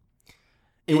again.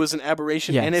 It was an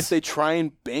aberration. Yes. And if they try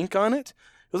and bank on it,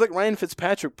 it was like Ryan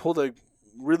Fitzpatrick pulled a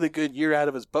really good year out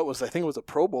of his butt. I think it was a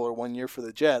Pro Bowler one year for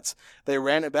the Jets. They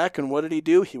ran it back, and what did he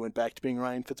do? He went back to being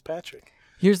Ryan Fitzpatrick.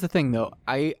 Here's the thing, though.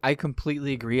 I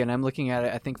completely agree, and I'm looking at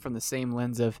it, I think, from the same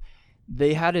lens of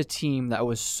they had a team that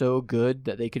was so good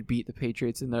that they could beat the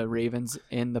Patriots and the Ravens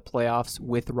in the playoffs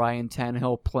with Ryan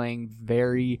Tannehill playing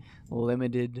very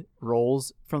limited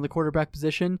roles from the quarterback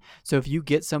position. So if you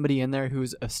get somebody in there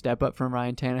who's a step up from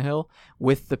Ryan Tannehill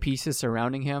with the pieces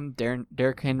surrounding him,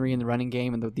 Derrick Henry in the running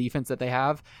game and the defense that they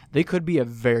have, they could be a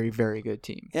very, very good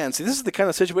team. Yeah, and see, this is the kind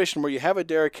of situation where you have a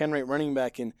Derrick Henry running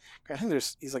back in. I think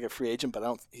he's like a free agent,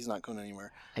 but he's not going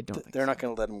anywhere. I don't think they're so. Not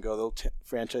going to let him go. They'll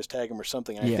franchise tag him or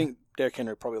something. And I think Derrick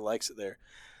Henry probably likes it there.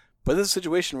 But this is a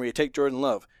situation where you take Jordan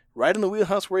Love right in the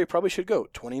wheelhouse where he probably should go,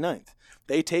 29th.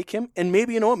 They take him, and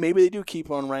maybe, you know what, maybe they do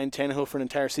keep on Ryan Tannehill for an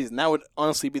entire season. That would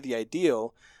honestly be the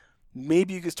ideal.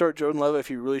 Maybe you could start Jordan Love if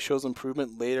he really shows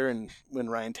improvement later, and when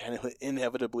Ryan Tannehill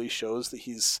inevitably shows that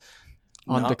he's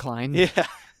on decline. Yeah.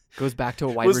 Goes back to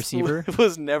a wide receiver.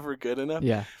 Was never good enough.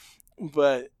 Yeah.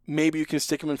 But maybe you can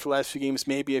stick him in for the last few games.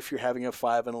 Maybe if you're having a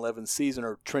 5-11 season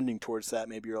or trending towards that,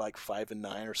 maybe you're like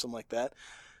 5-9 or something like that.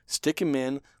 Stick him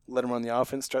in, let him run the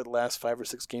offense, start the last 5 or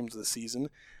 6 games of the season.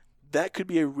 That could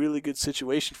be a really good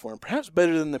situation for him. Perhaps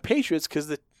better than the Patriots because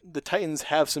the Titans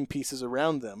have some pieces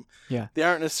around them. Yeah. They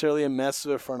aren't necessarily a mess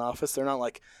of a front office. They're not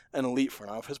like an elite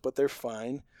front office, but they're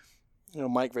fine. You know,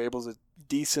 Mike Vrabel's a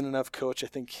decent enough coach. I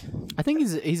think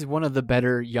he's one of the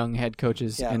better young head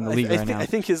coaches in the league right now. I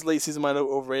think his late season might have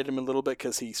overrated him a little bit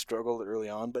because he struggled early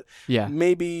on. But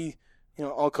maybe, you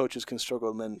know, all coaches can struggle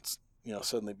and then, you know,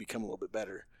 suddenly become a little bit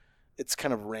better. It's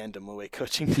kind of random the way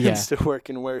coaching tends to work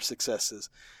and where success is.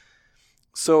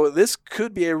 So this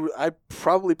could be I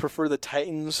probably prefer the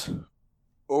Titans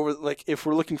over, like, if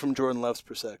we're looking from Jordan Love's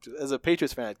perspective. As a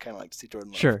Patriots fan, I'd kind of like to see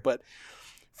Jordan Love. Sure. But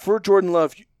for Jordan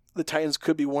Love, the Titans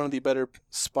could be one of the better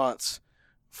spots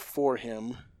for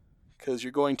him because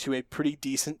you're going to a pretty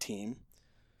decent team.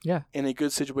 Yeah. In a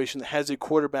good situation that has a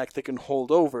quarterback that can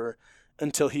hold over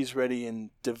until he's ready and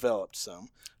developed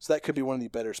some. So that could be one of the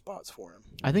better spots for him.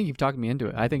 I think you've talked me into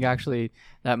it. I think actually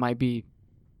that might be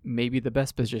maybe the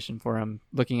best position for him,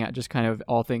 looking at just kind of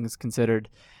all things considered.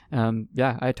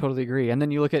 Yeah, I totally agree. And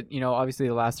then you look at, you know, obviously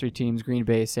the last 3 teams, Green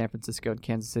Bay, San Francisco, and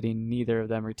Kansas City, neither of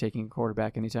them are taking a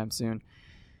quarterback anytime soon.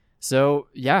 So,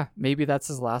 yeah, maybe that's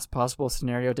his last possible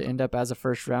scenario to end up as a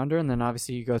first rounder. And then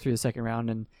obviously you go through the second round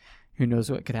and who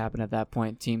knows what could happen at that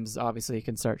point. Teams obviously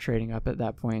can start trading up at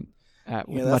that point.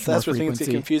 That's where things get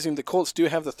confusing. The Colts do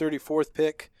have the 34th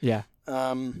pick. Yeah.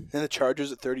 And the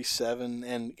Chargers at 37,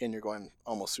 and you're going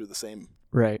almost through the same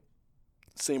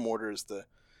order as the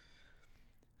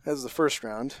first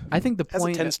round. I think the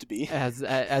point as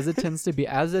it tends to be,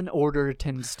 as an order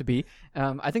tends to be.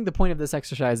 I think the point of this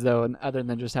exercise, though, and other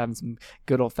than just having some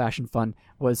good old fashioned fun,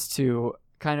 was to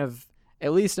kind of,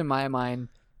 at least in my mind,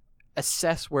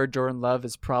 assess where Jordan Love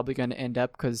is probably going to end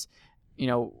up because. You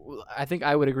know, I think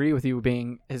I would agree with you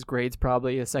being his grade's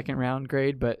probably a second round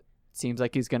grade, but it seems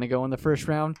like he's going to go in the first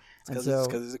round. It's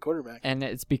because he's a quarterback. And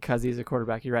it's because he's a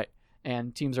quarterback. You're right.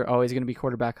 And teams are always going to be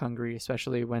quarterback hungry,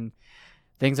 especially when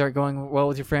things aren't going well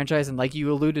with your franchise. And like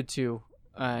you alluded to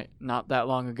not that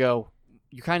long ago,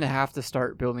 you kind of have to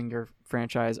start building your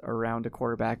franchise around a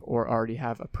quarterback or already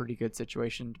have a pretty good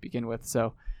situation to begin with.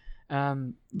 So,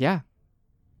 yeah,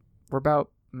 we're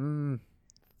about...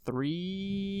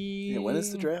 3. Yeah, when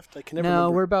is the draft? I can never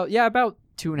remember. We're about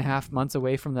 2.5 months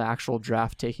away from the actual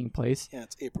draft taking place. Yeah,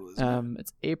 it's April, isn't it?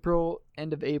 It's April,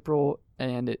 end of April,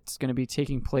 and it's going to be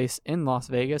taking place in Las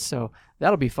Vegas. So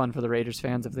that'll be fun for the Raiders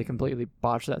fans if they completely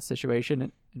botch that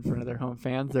situation in front of their home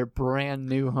fans, their brand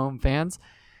new home fans.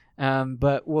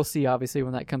 But we'll see, obviously,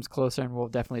 when that comes closer, and we'll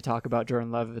definitely talk about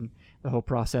Jordan Love and the whole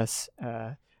process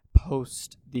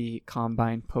post the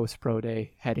combine, post pro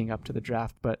day, heading up to the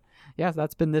draft. But yeah,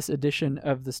 that's been this edition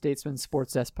of the Statesman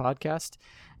Sports Desk podcast.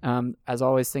 As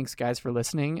always, thanks guys for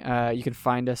listening. You can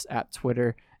find us at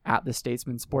Twitter at the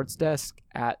Statesman Sports Desk,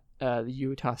 at the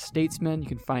Utah Statesman. You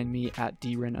can find me at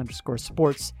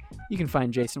DRin_sports. You can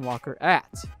find Jason Walker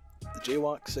at the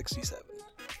JWalk 67.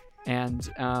 And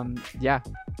yeah,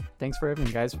 thanks for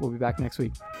everything, guys. We'll be back next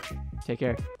week. Take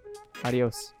care.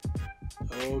 Adios.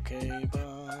 Okay,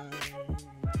 bye.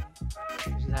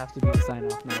 You just have to do the sign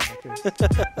off now. Okay.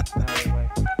 All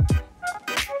right, bye.